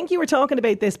this. I think you were talking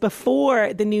about this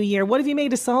before the new year. What have you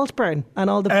made of Saltburn and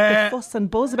all the fuss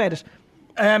and buzz about it?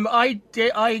 I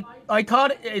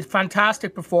thought it's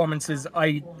fantastic performances.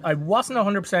 I wasn't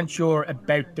 100% sure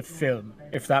about the film,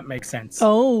 if that makes sense.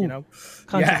 Oh,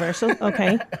 controversial. Yeah.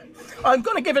 Okay. I'm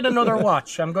going to give it another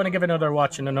watch. And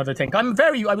another thing.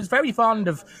 I was very fond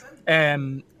of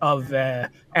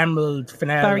Emerald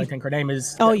Fennell, I think her name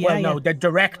is. Oh, yeah. The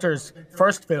director's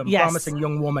first film, yes. Promising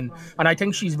Young Woman. And I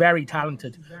think she's very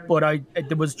talented. But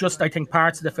there was just, I think,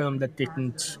 parts of the film that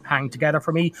didn't hang together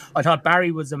for me. I thought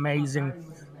Barry was amazing.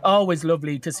 Always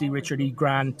lovely to see Richard E.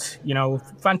 Grant.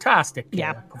 Fantastic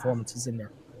performances in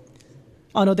there.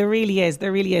 Oh no, there really is.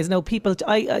 No, people.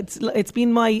 It's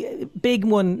been my big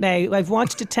one now. I've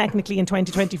watched it technically in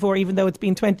 2024, even though it's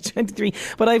been 2023.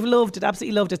 But I've loved it,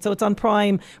 absolutely loved it. So it's on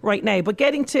Prime right now. But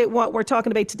getting to what we're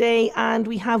talking about today, and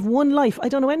we have One Life. I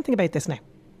don't know anything about this now.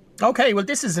 Okay, well,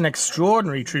 this is an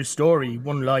extraordinary true story,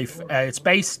 One Life. It's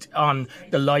based on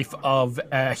the life of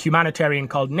a humanitarian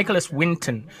called Nicholas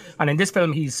Winton. And in this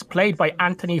film, he's played by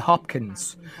Anthony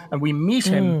Hopkins. And we meet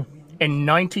him in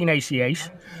 1988.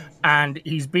 And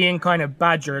he's being kind of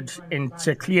badgered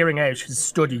into clearing out his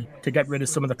study to get rid of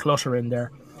some of the clutter in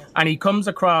there. And he comes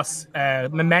across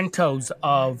mementos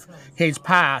of his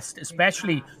past,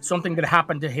 especially something that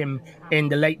happened to him in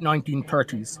the late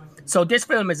 1930s. So this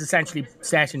film is essentially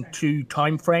set in two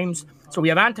time frames. So we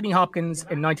have Anthony Hopkins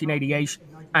in 1988,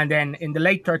 and then in the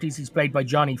late 30s, he's played by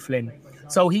Johnny Flynn.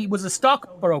 So he was a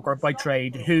stockbroker by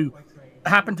trade who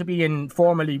happened to be in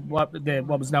formerly what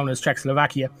was known as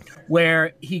Czechoslovakia,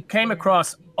 where he came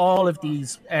across all of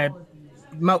these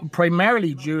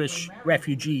primarily Jewish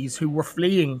refugees who were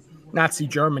fleeing Nazi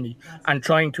Germany and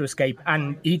trying to escape.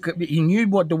 And he knew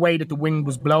what the way that the wind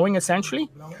was blowing, essentially.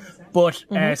 But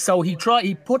so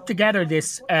he put together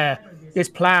this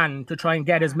plan to try and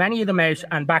get as many of them out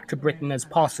and back to Britain as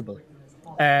possible.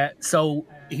 So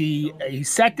he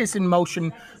set this in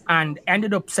motion and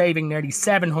ended up saving nearly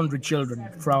 700 children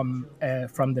from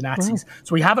the Nazis. Wow.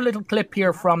 So we have a little clip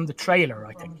here from the trailer,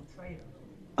 I think.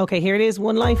 Okay, here it is,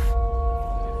 One Life.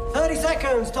 30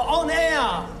 seconds to on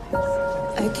air.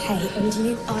 Okay, and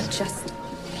you are just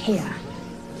here.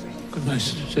 Good night,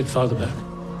 said Father Bear.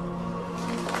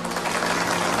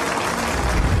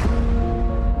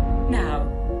 Now,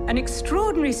 An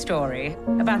extraordinary story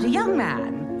about a young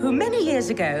man who many years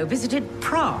ago visited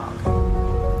Prague.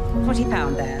 What he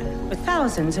found there were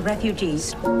thousands of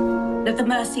refugees at the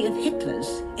mercy of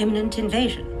Hitler's imminent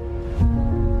invasion.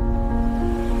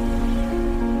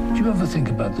 Do you ever think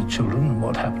about the children and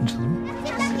what happened to them?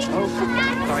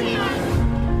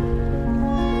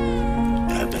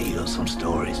 I bet you got some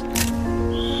stories.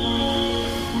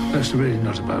 That's really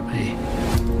not about me.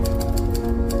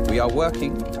 We are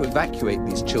working to evacuate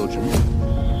these children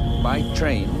by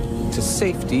train to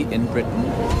safety in Britain.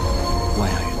 Why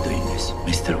are you doing this,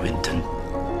 Mr. Winton?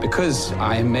 Because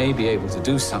I may be able to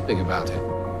do something about it.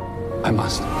 I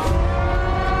must. Go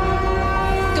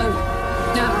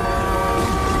now.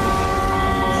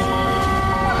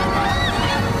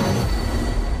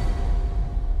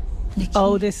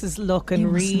 Oh, this is looking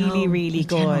really, really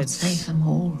good. Save them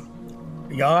all.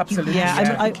 Yeah, absolutely.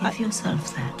 Yeah, Give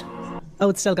yourself that. Oh,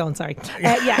 it's still going. Sorry.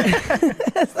 Yeah.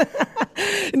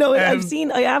 No, I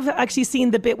have actually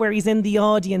seen the bit where he's in the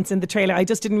audience in the trailer. I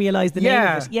just didn't realise the name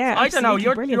of it. Yeah, I don't know.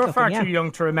 You're far too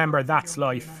young to remember That's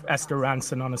Life, Esther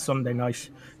Ranson on a Sunday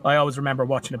night. I always remember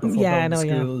watching it before going to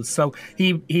school. Yeah. So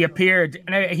he appeared,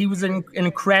 and he was an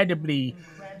incredibly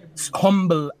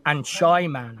humble and shy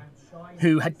man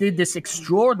who did this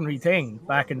extraordinary thing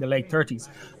back in the late 30s,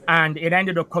 and it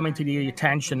ended up coming to the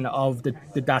attention of the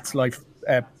That's Life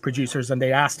producers, and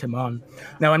they asked him on.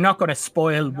 Now, I'm not going to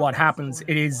spoil what happens.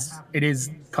 It is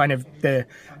kind of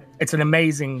it's an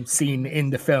amazing scene in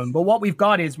the film. But what we've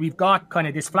got kind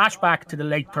of this flashback to the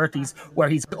late 30s where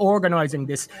he's organising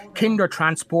this Kinder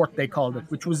Transport, they called it,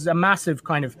 which was a massive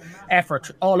kind of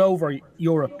effort all over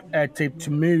Europe to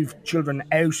move children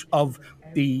out of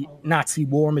the Nazi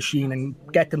war machine and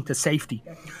get them to safety.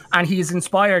 And he is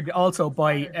inspired also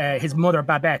by his mother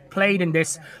Babette, played in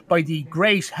this by the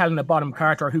great Helena Bonham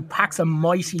Carter, who packs a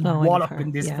mighty wallop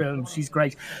in this film. She's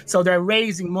great. So they're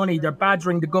raising money, they're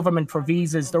badgering the government for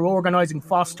visas, they're organising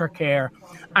foster care,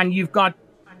 and you've got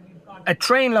a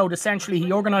trainload. Essentially,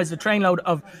 he organised a trainload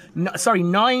of 9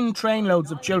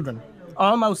 trainloads of children,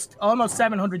 almost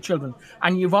 700 children,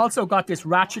 and you've also got this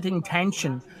ratcheting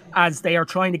tension as they are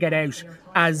trying to get out,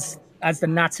 as the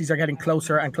Nazis are getting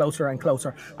closer and closer and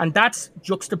closer. And that's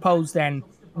juxtaposed then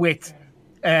with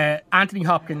Anthony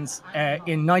Hopkins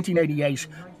in 1988,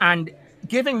 and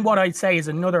giving what I'd say is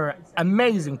another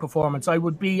amazing performance. I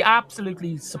would be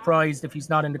absolutely surprised if he's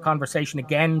not in the conversation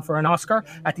again for an Oscar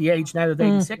at the age now of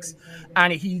 86.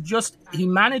 And he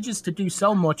manages to do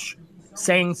so much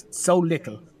saying so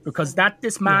little, because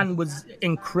this man was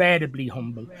incredibly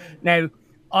humble. Now,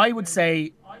 I would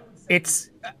say it's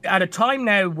at a time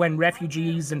now when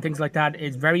refugees and things like that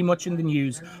is very much in the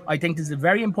news. I think this is a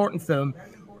very important film.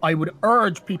 I would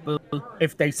urge people,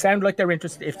 if they sound like they're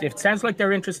interested, if it sounds like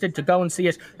they're interested, to go and see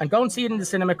it, and go and see it in the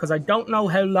cinema, because I don't know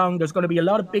how long. There's going to be a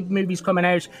lot of big movies coming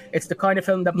out. It's the kind of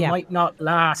film that might not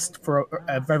last for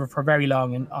very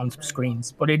long on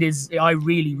screens. But it is. I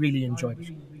really, really enjoyed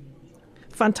it.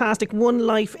 Fantastic. One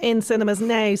Life in cinemas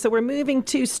now. So we're moving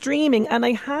to streaming, and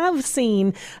I have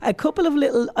seen a couple of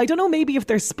little, I don't know, maybe if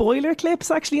there's spoiler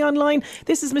clips actually online.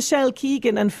 This is Michelle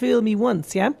Keegan and Fool Me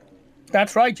Once, yeah?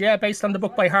 That's right, yeah, based on the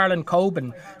book by Harlan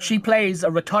Coben. She plays a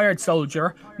retired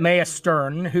soldier, Maya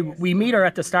Stern, who we meet her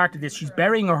at the start of this. She's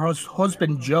burying her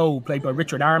husband, Joe, played by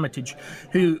Richard Armitage,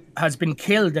 who has been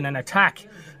killed in an attack.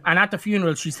 And at the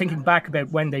funeral, she's thinking back about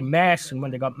when they met and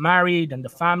when they got married and the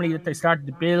family that they started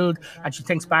to build. And she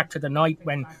thinks back to the night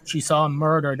when she saw him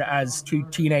murdered as 2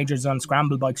 teenagers on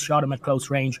scramble bikes shot him at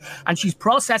close range. And she's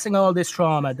processing all this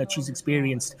trauma that she's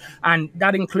experienced. And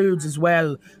that includes as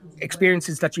well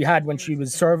experiences that she had when she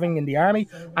was serving in the army,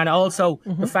 and also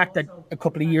the fact that a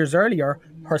couple of years earlier,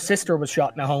 her sister was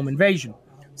shot in a home invasion.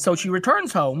 So she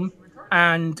returns home,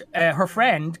 and her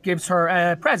friend gives her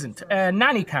a present, a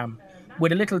nanny cam,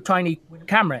 with a little tiny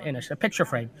camera in it, a picture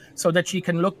frame, so that she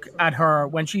can look at her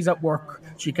when she's at work.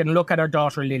 She can look at her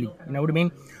daughter Lily, you know what I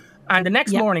mean? And the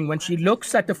next morning, when she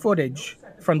looks at the footage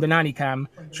from the nanny cam,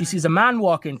 she sees a man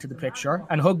walk into the picture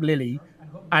and hug Lily,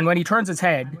 and when he turns his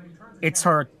head, it's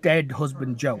her dead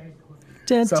husband Joe.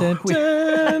 Dun, so dun,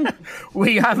 dun.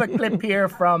 We have a clip here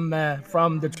from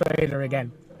the trailer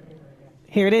again.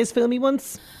 Here it is. Fool Me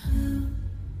Once.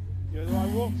 Though I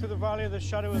walk through the valley of the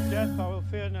shadow of death, I will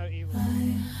fear no evil.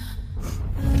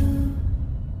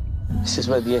 This is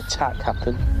where the attack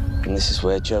happened, and this is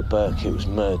where Joe Burkett was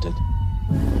murdered.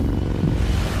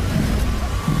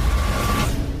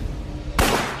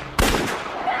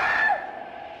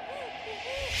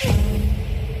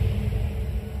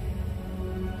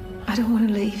 I don't want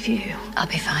to leave you. I'll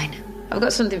be fine. I've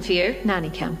got something for you. Nanny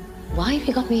cam. Why have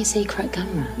you got me a secret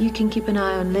camera? You can keep an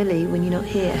eye on Lily when you're not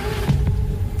here.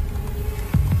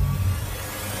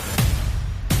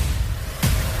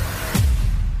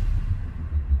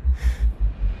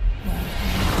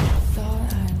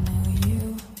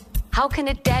 How can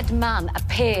a dead man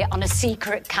appear on a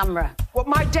secret camera? What,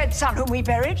 my dead son whom we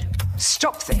buried?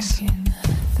 Stop this.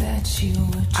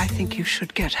 I think you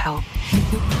should get help.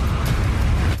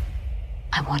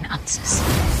 I want answers.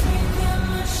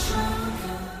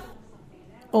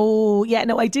 Oh, yeah,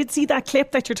 no, I did see that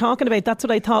clip that you're talking about. That's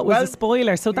what I thought was a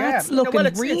spoiler. So that's looking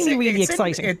really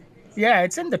exciting.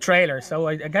 It's in the trailer, so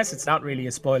I guess it's not really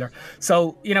a spoiler.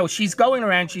 So, you know, she's going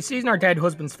around, she's seeing her dead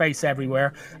husband's face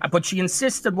everywhere, but she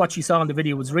insisted what she saw in the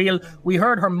video was real. We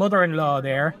heard her mother-in-law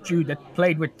there, Judith,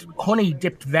 played with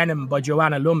honey-dipped venom by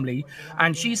Joanna Lumley,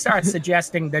 and she starts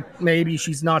suggesting that maybe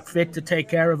she's not fit to take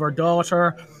care of her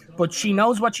daughter, but she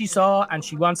knows what she saw and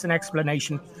she wants an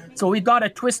explanation. So we've got a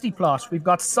twisty plot, we've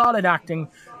got solid acting,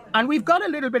 and we've got a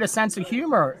little bit of sense of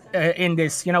humour in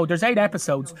this. You know, there's 8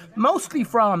 episodes, mostly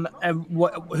from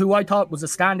who I thought was a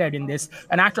standout in this,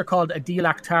 an actor called Adil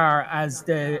Akhtar as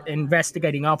the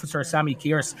investigating officer, Sammy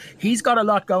Kearse. He's got a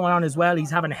lot going on as well.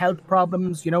 He's having health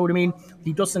problems, you know what I mean?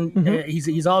 He doesn't,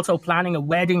 he's also planning a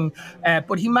wedding,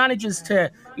 but he manages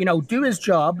to, you know, do his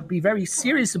job, be very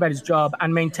serious about his job,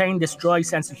 and maintain this dry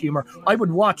sense of humour. I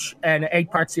would watch an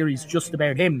 8-part series just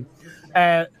about him.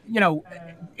 You know,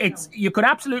 you could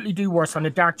absolutely do worse on a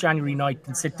dark January night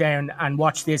than sit down and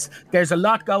watch this. There's a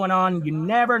lot going on. You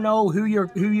never know who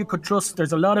you could trust.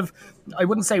 There's a lot of, I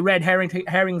wouldn't say red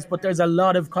herrings, but there's a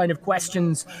lot of kind of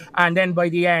questions. And then by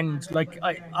the end, like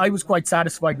I was quite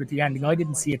satisfied with the ending. I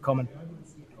didn't see it coming.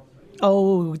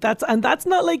 Oh, that's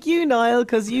not like you, Niall,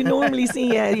 because you normally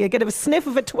see you get a sniff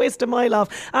of a twist a mile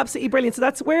off. Absolutely brilliant. So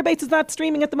that's, whereabouts is that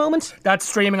streaming at the moment? That's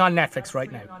streaming on Netflix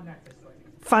right now.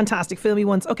 Fantastic, filmy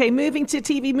ones. Okay, moving to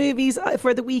TV movies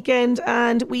for the weekend,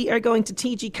 and we are going to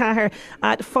TG Cahir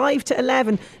at 5 to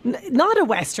 11. Not a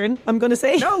Western, I'm going to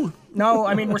say. No,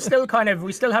 I mean, we still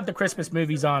have the Christmas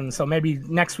movies on, so maybe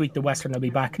next week the Western will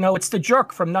be back. No, it's The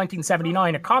Jerk from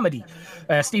 1979, a comedy.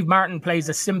 Steve Martin plays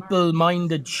a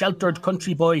simple-minded, sheltered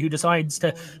country boy who decides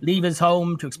to leave his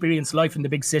home to experience life in the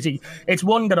big city. It's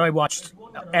one that I watched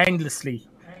endlessly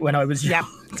when I was young.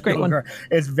 It's a great one.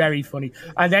 It's very funny.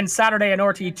 And then Saturday on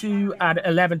RTE2 at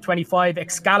 11:25,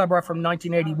 Excalibur from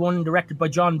 1981, directed by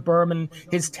John Berman,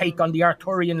 his take on the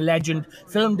Arthurian legend,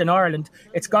 filmed in Ireland.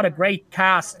 It's got a great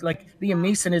cast, like Liam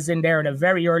Neeson is in there in a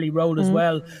very early role as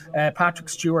well, Patrick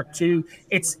Stewart too.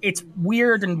 It's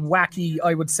weird and wacky,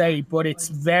 I would say, but it's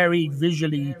very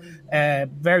visually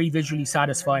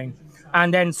satisfying.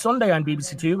 And then Sunday on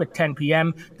BBC Two at 10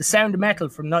 p.m, The Sound of Metal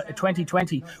from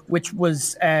 2020, which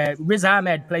was Riz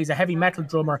Ahmed plays a heavy metal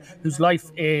drummer whose life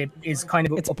is kind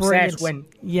of upset brilliant.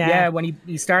 when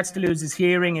he starts to lose his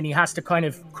hearing, and he has to kind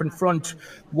of confront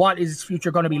what is his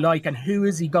future going to be like and who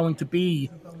is he going to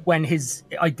be when his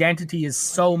identity is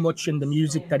so much in the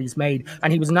music that he's made.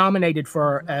 And he was nominated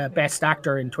for Best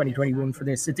Actor in 2021 for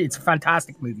this. It's a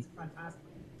fantastic movie.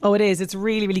 Oh, it is. It's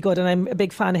really, really good, and I'm a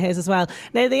big fan of his as well.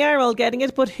 Now, they are all getting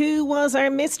it, but who was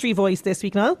our mystery voice this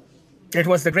week, Niall? It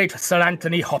was the great Sir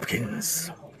Anthony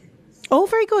Hopkins. Oh,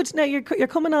 very good. Now, you're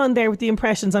coming on there with the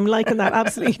impressions. I'm liking that.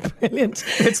 Absolutely brilliant.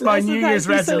 It's my New Year's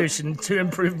resolution to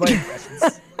improve my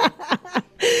impressions.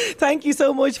 Thank you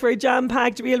so much for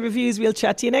jam-packed Real Reviews. We'll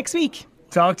chat to you next week.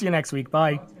 Talk to you next week.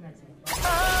 Bye.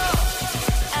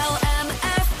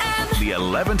 The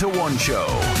 11 to 1 show.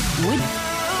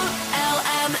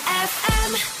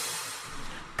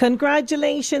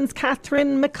 Congratulations,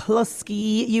 Catherine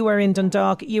McCluskey. You are in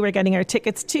Dundalk. You are getting our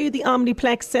tickets to the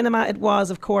Omniplex Cinema. It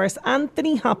was, of course,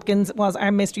 Anthony Hopkins was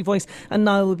our mystery voice, and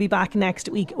now we'll be back next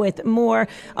week with more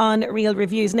on Real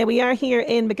Reviews. Now, we are here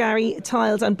in McGarry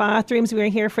Tiles and Bathrooms. We are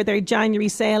here for their January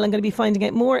sale. I'm going to be finding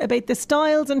out more about the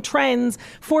styles and trends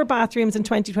for bathrooms in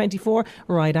 2024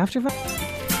 right after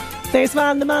There's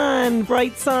Van the Man,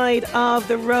 Bright Side of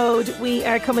the Road. We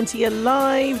are coming to you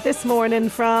live this morning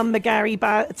from McGarry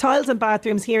Tiles and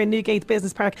Bathrooms here in Newgate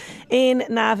Business Park in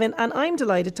Navan. And I'm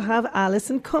delighted to have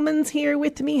Alison Cummins here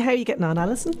with me. How are you getting on,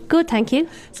 Alison? Good, thank you.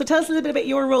 So tell us a little bit about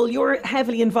your role. You're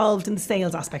heavily involved in the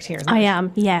sales aspect here, isn't it? I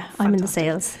am, yeah. Fantastic. I'm in the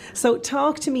sales. So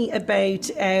talk to me about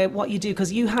what you do,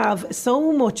 because you have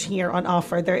so much here on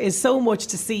offer. There is so much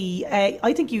to see.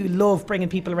 I think you love bringing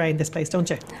people around this place, don't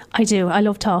you? I do. I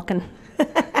love talking.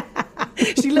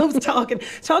 She loves talking.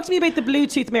 Talk to me about the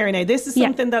Bluetooth mirror now. This is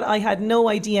something that I had no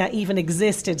idea even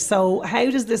existed. So how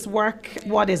does this work?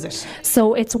 What is it?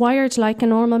 So it's wired like a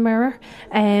normal mirror,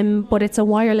 but it's a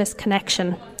wireless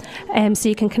connection. So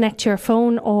you can connect your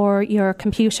phone or your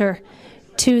computer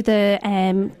to the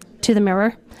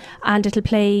mirror, and it'll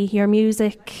play your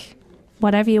music,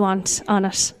 whatever you want on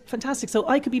it. Fantastic. So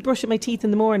I could be brushing my teeth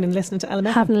in the morning and listening to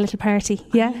LMFM. Having a little party,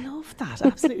 yeah. I love that.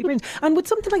 Absolutely brilliant. And would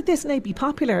something like this now be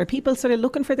popular? Are people sort of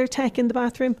looking for their tech in the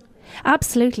bathroom?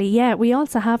 Absolutely, yeah. We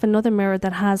also have another mirror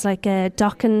that has like a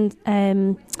docking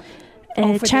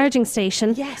charging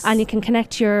station, and you can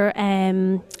connect your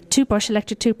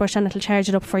electric toothbrush, and it'll charge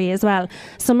it up for you as well.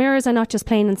 So mirrors are not just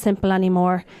plain and simple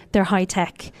anymore, they're high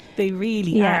tech. They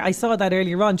really are. I saw that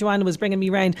earlier on. Joanna was bringing me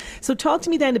round. So talk to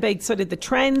me then about sort of the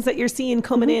trends that you're seeing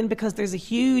coming in, because there's a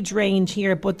huge range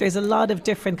here, but there's a lot of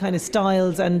different kind of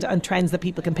styles and trends that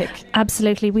people can pick.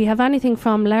 Absolutely. We have anything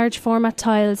from large format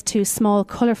tiles to small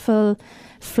colourful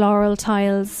floral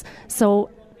tiles. So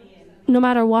no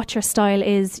matter what your style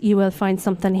is, you will find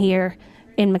something here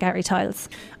in McGarry Tiles.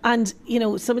 And, you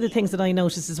know, some of the things that I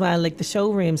noticed as well, like the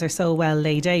showrooms are so well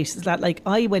laid out, is that like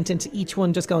I went into each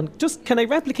one just going, can I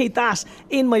replicate that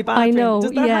in my bathroom? I know.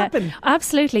 Does that happen?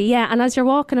 Absolutely, yeah. And as you're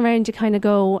walking around, you kind of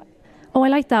go, oh, I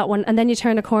like that one. And then you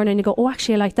turn a corner and you go, oh,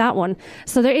 actually, I like that one.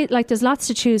 So there's lots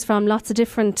to choose from, lots of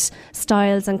different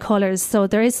styles and colours. So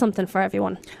there is something for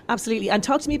everyone. Absolutely. And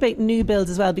talk to me about new builds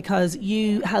as well, because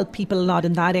you help people a lot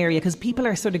in that area, because people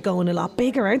are sort of going a lot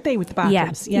bigger, aren't they, with the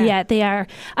bathrooms? Yeah, they are.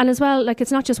 And as well, like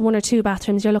it's not just 1 or 2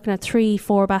 bathrooms. You're looking at 3,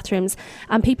 4 bathrooms.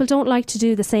 And people don't like to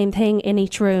do the same thing in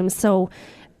each room. So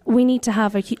we need to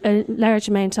have a large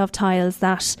amount of tiles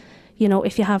that, you know,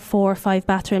 if you have 4 or 5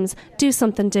 bathrooms, do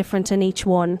something different in each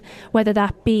one, whether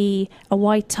that be a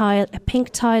white tile, a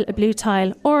pink tile, a blue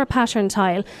tile, or a pattern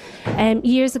tile.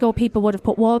 Years ago, people would have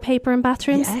put wallpaper in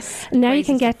bathrooms. Yes, now you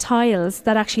can get tiles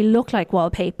that actually look like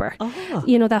wallpaper. Oh.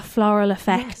 You know, that floral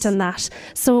effect and that.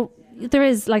 So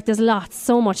there's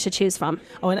so much to choose from.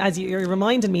 Oh, and as you're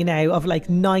reminding me now of like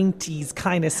 90s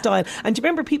kind of style. And do you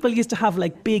remember people used to have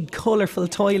like big colourful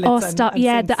toilets? Oh, stop. And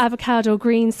yeah, sinks? the avocado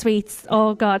green suites.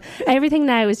 Oh, God. Everything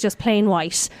now is just plain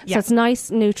white. So it's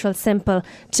nice, neutral, simple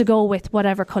to go with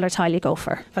whatever colour tile you go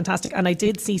for. Fantastic. And I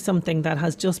did see something that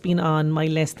has just been on my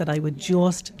list that I would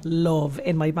just love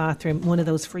in my bathroom. One of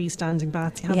those freestanding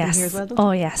baths. You have them here as well, don't you?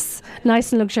 Oh, yes.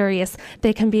 Nice and luxurious.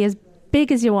 They can be as big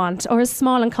as you want or as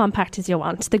small and compact as you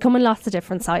want. They come in lots of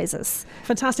different sizes.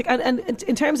 Fantastic. And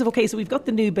in terms of, okay, so we've got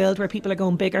the new build where people are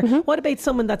going bigger. What about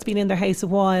someone that's been in their house a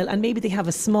while and maybe they have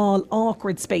a small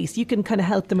awkward space? You can kind of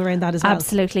help them around that as well.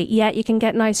 Absolutely. Yeah, you can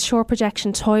get nice short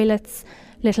projection toilets,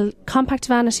 little compact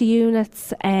vanity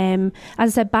units. As I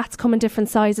said, baths come in different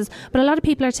sizes, but a lot of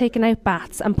people are taking out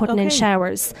baths and putting in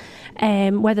showers,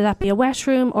 whether that be a wet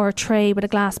room or a tray with a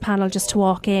glass panel just to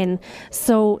walk in.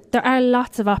 So there are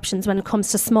lots of options when it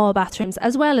comes to small bathrooms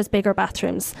as well as bigger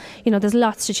bathrooms. You know, there's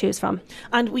lots to choose from.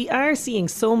 And we are seeing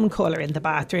some colour in the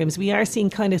bathrooms. We are seeing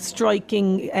kind of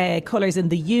striking colours in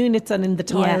the units and in the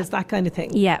tiles, that kind of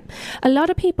thing. Yeah. A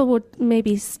lot of people would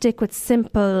maybe stick with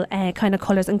simple kind of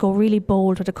colours and go really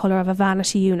bold with the colour of a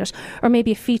vanity unit, or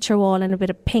maybe a feature wall in a bit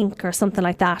of pink or something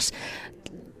like that.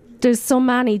 There's so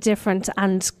many different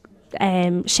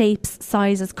shapes,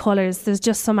 sizes, colours. There's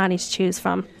just so many to choose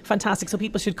from. Fantastic. So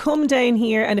people should come down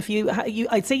here, and if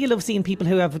I'd say you love seeing people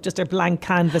who have just a blank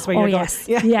canvas where you're going,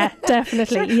 yeah,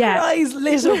 definitely, yeah. Your eyes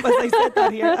lit up as I said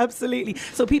that here. Absolutely.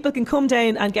 So people can come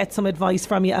down and get some advice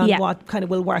from you on what kind of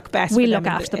will work best. We for look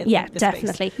them after them. in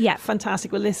Definitely. Space. Yeah.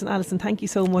 Fantastic. Well, listen, Alison, thank you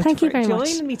so much for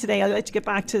joining me today. I'd like to get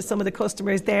back to some of the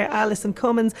customers there. Alison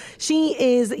Cummins, she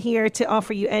is here to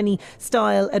offer you any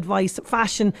style advice,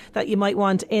 fashion that you might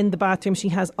want in the bathroom. She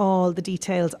has all the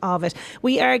details of it.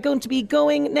 We are going to be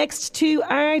going next to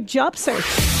our job search.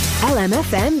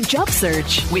 LMFM Job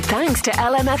Search, with thanks to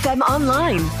LMFM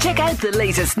Online. Check out the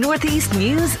latest Northeast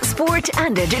news, sport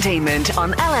and entertainment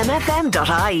on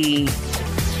lmfm.ie.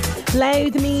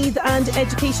 Louth, Meath and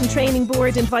Education Training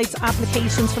Board invites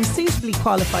applications from suitably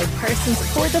qualified persons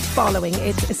for the following.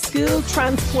 It's a school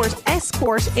transport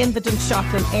escort in the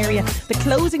Dunshaughlin area. The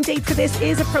closing date for this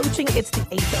is approaching. It's the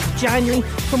 8th of January.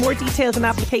 For more details and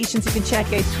applications, you can check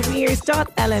out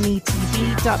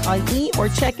careers.lmetv.ie or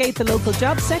check out the local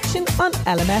job section on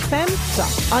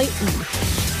lmfm.ie.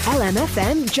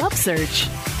 LMFM Job Search.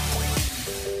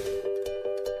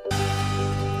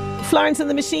 Florence and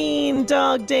the Machine,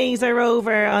 Dog Days are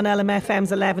over on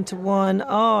LMFM's 11 to 1.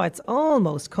 Oh, it's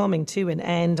almost coming to an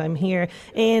end. I'm here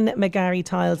in McGarry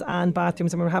Tiles and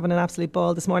Bathrooms and we're having an absolute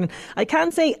ball this morning. I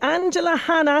can say, Angela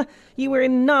Hanna, you were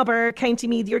in Nobber, County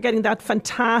Meath. You're getting that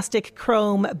fantastic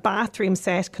chrome bathroom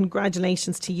set.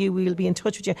 Congratulations to you. We will be in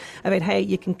touch with you about how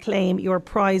you can claim your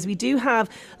prize. We do have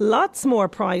lots more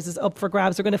prizes up for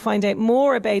grabs. We're going to find out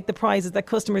more about the prizes that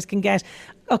customers can get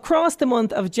across the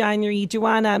month of January.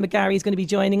 Joanna McGarry is going to be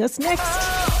joining us next.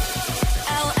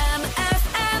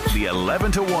 The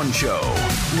 11 to 1 show.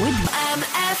 With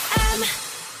LMFM.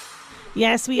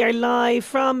 Yes, we are live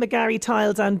from McGarry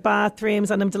Tiles and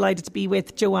Bathrooms, and I'm delighted to be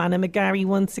with Joanna McGarry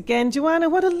once again. Joanna,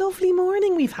 what a lovely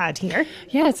morning we've had here.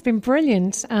 Yeah, it's been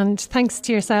brilliant, and thanks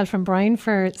to yourself and Brian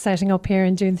for setting up here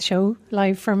and doing the show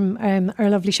live from our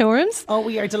lovely showrooms. Oh,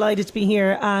 we are delighted to be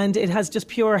here, and it has just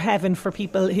pure heaven for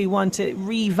people who want to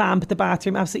revamp the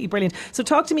bathroom. Absolutely brilliant. So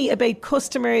talk to me about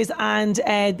customers, and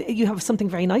you have something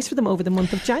very nice for them over the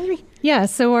month of January. Yeah,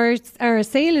 so our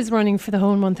sale is running for the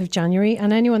whole month of January,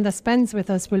 and anyone that spends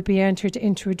with us will be entered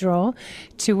into a draw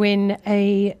to win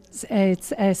a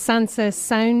Sansa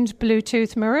Sound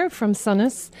Bluetooth mirror from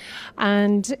Sonos,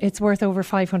 and it's worth over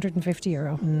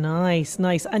 €550.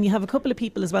 Nice. And you have a couple of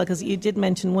people as well, because you did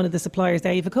mention one of the suppliers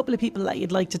there. You have a couple of people that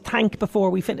you'd like to thank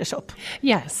before we finish up.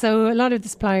 Yeah, so a lot of the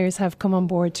suppliers have come on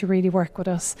board to really work with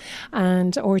us,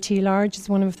 and RT Large is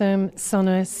one of them,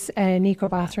 Sonos, Nico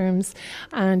Bathrooms,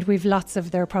 and we've lots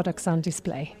of their products on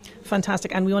display.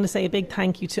 Fantastic. And we want to say a big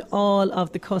thank you to all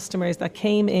of the customers that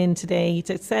came in today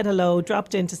to said hello,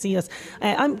 dropped in to see us.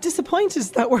 I'm disappointed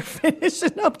that we're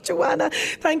finishing up, Joanna.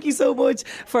 Thank you so much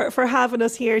for having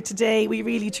us here today. We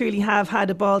really truly have had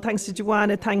a ball. Thanks to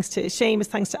Joanna, thanks to Seamus,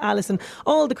 thanks to Alison,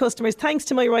 all the customers. Thanks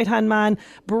to my right hand man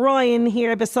Brian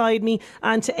here beside me,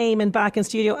 and to Eamon back in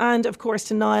studio, and of course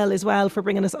to Niall as well for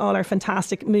bringing us all our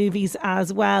fantastic movies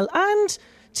as well, and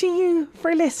to you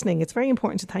for listening. It's very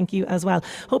important to thank you as well.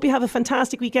 Hope you have a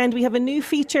fantastic weekend. We have a new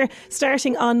feature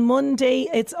starting on Monday.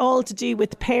 It's all to do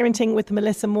with parenting with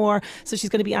Melissa Moore, so she's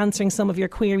going to be answering some of your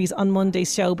queries on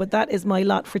Monday's show. But that is my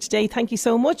lot for today. Thank you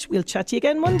so much. We'll chat to you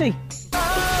again Monday.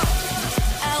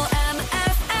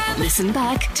 Listen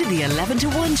back to the 11 to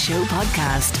 1 show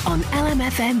podcast on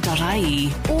lmfm.ie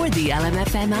or the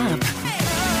LMFM app.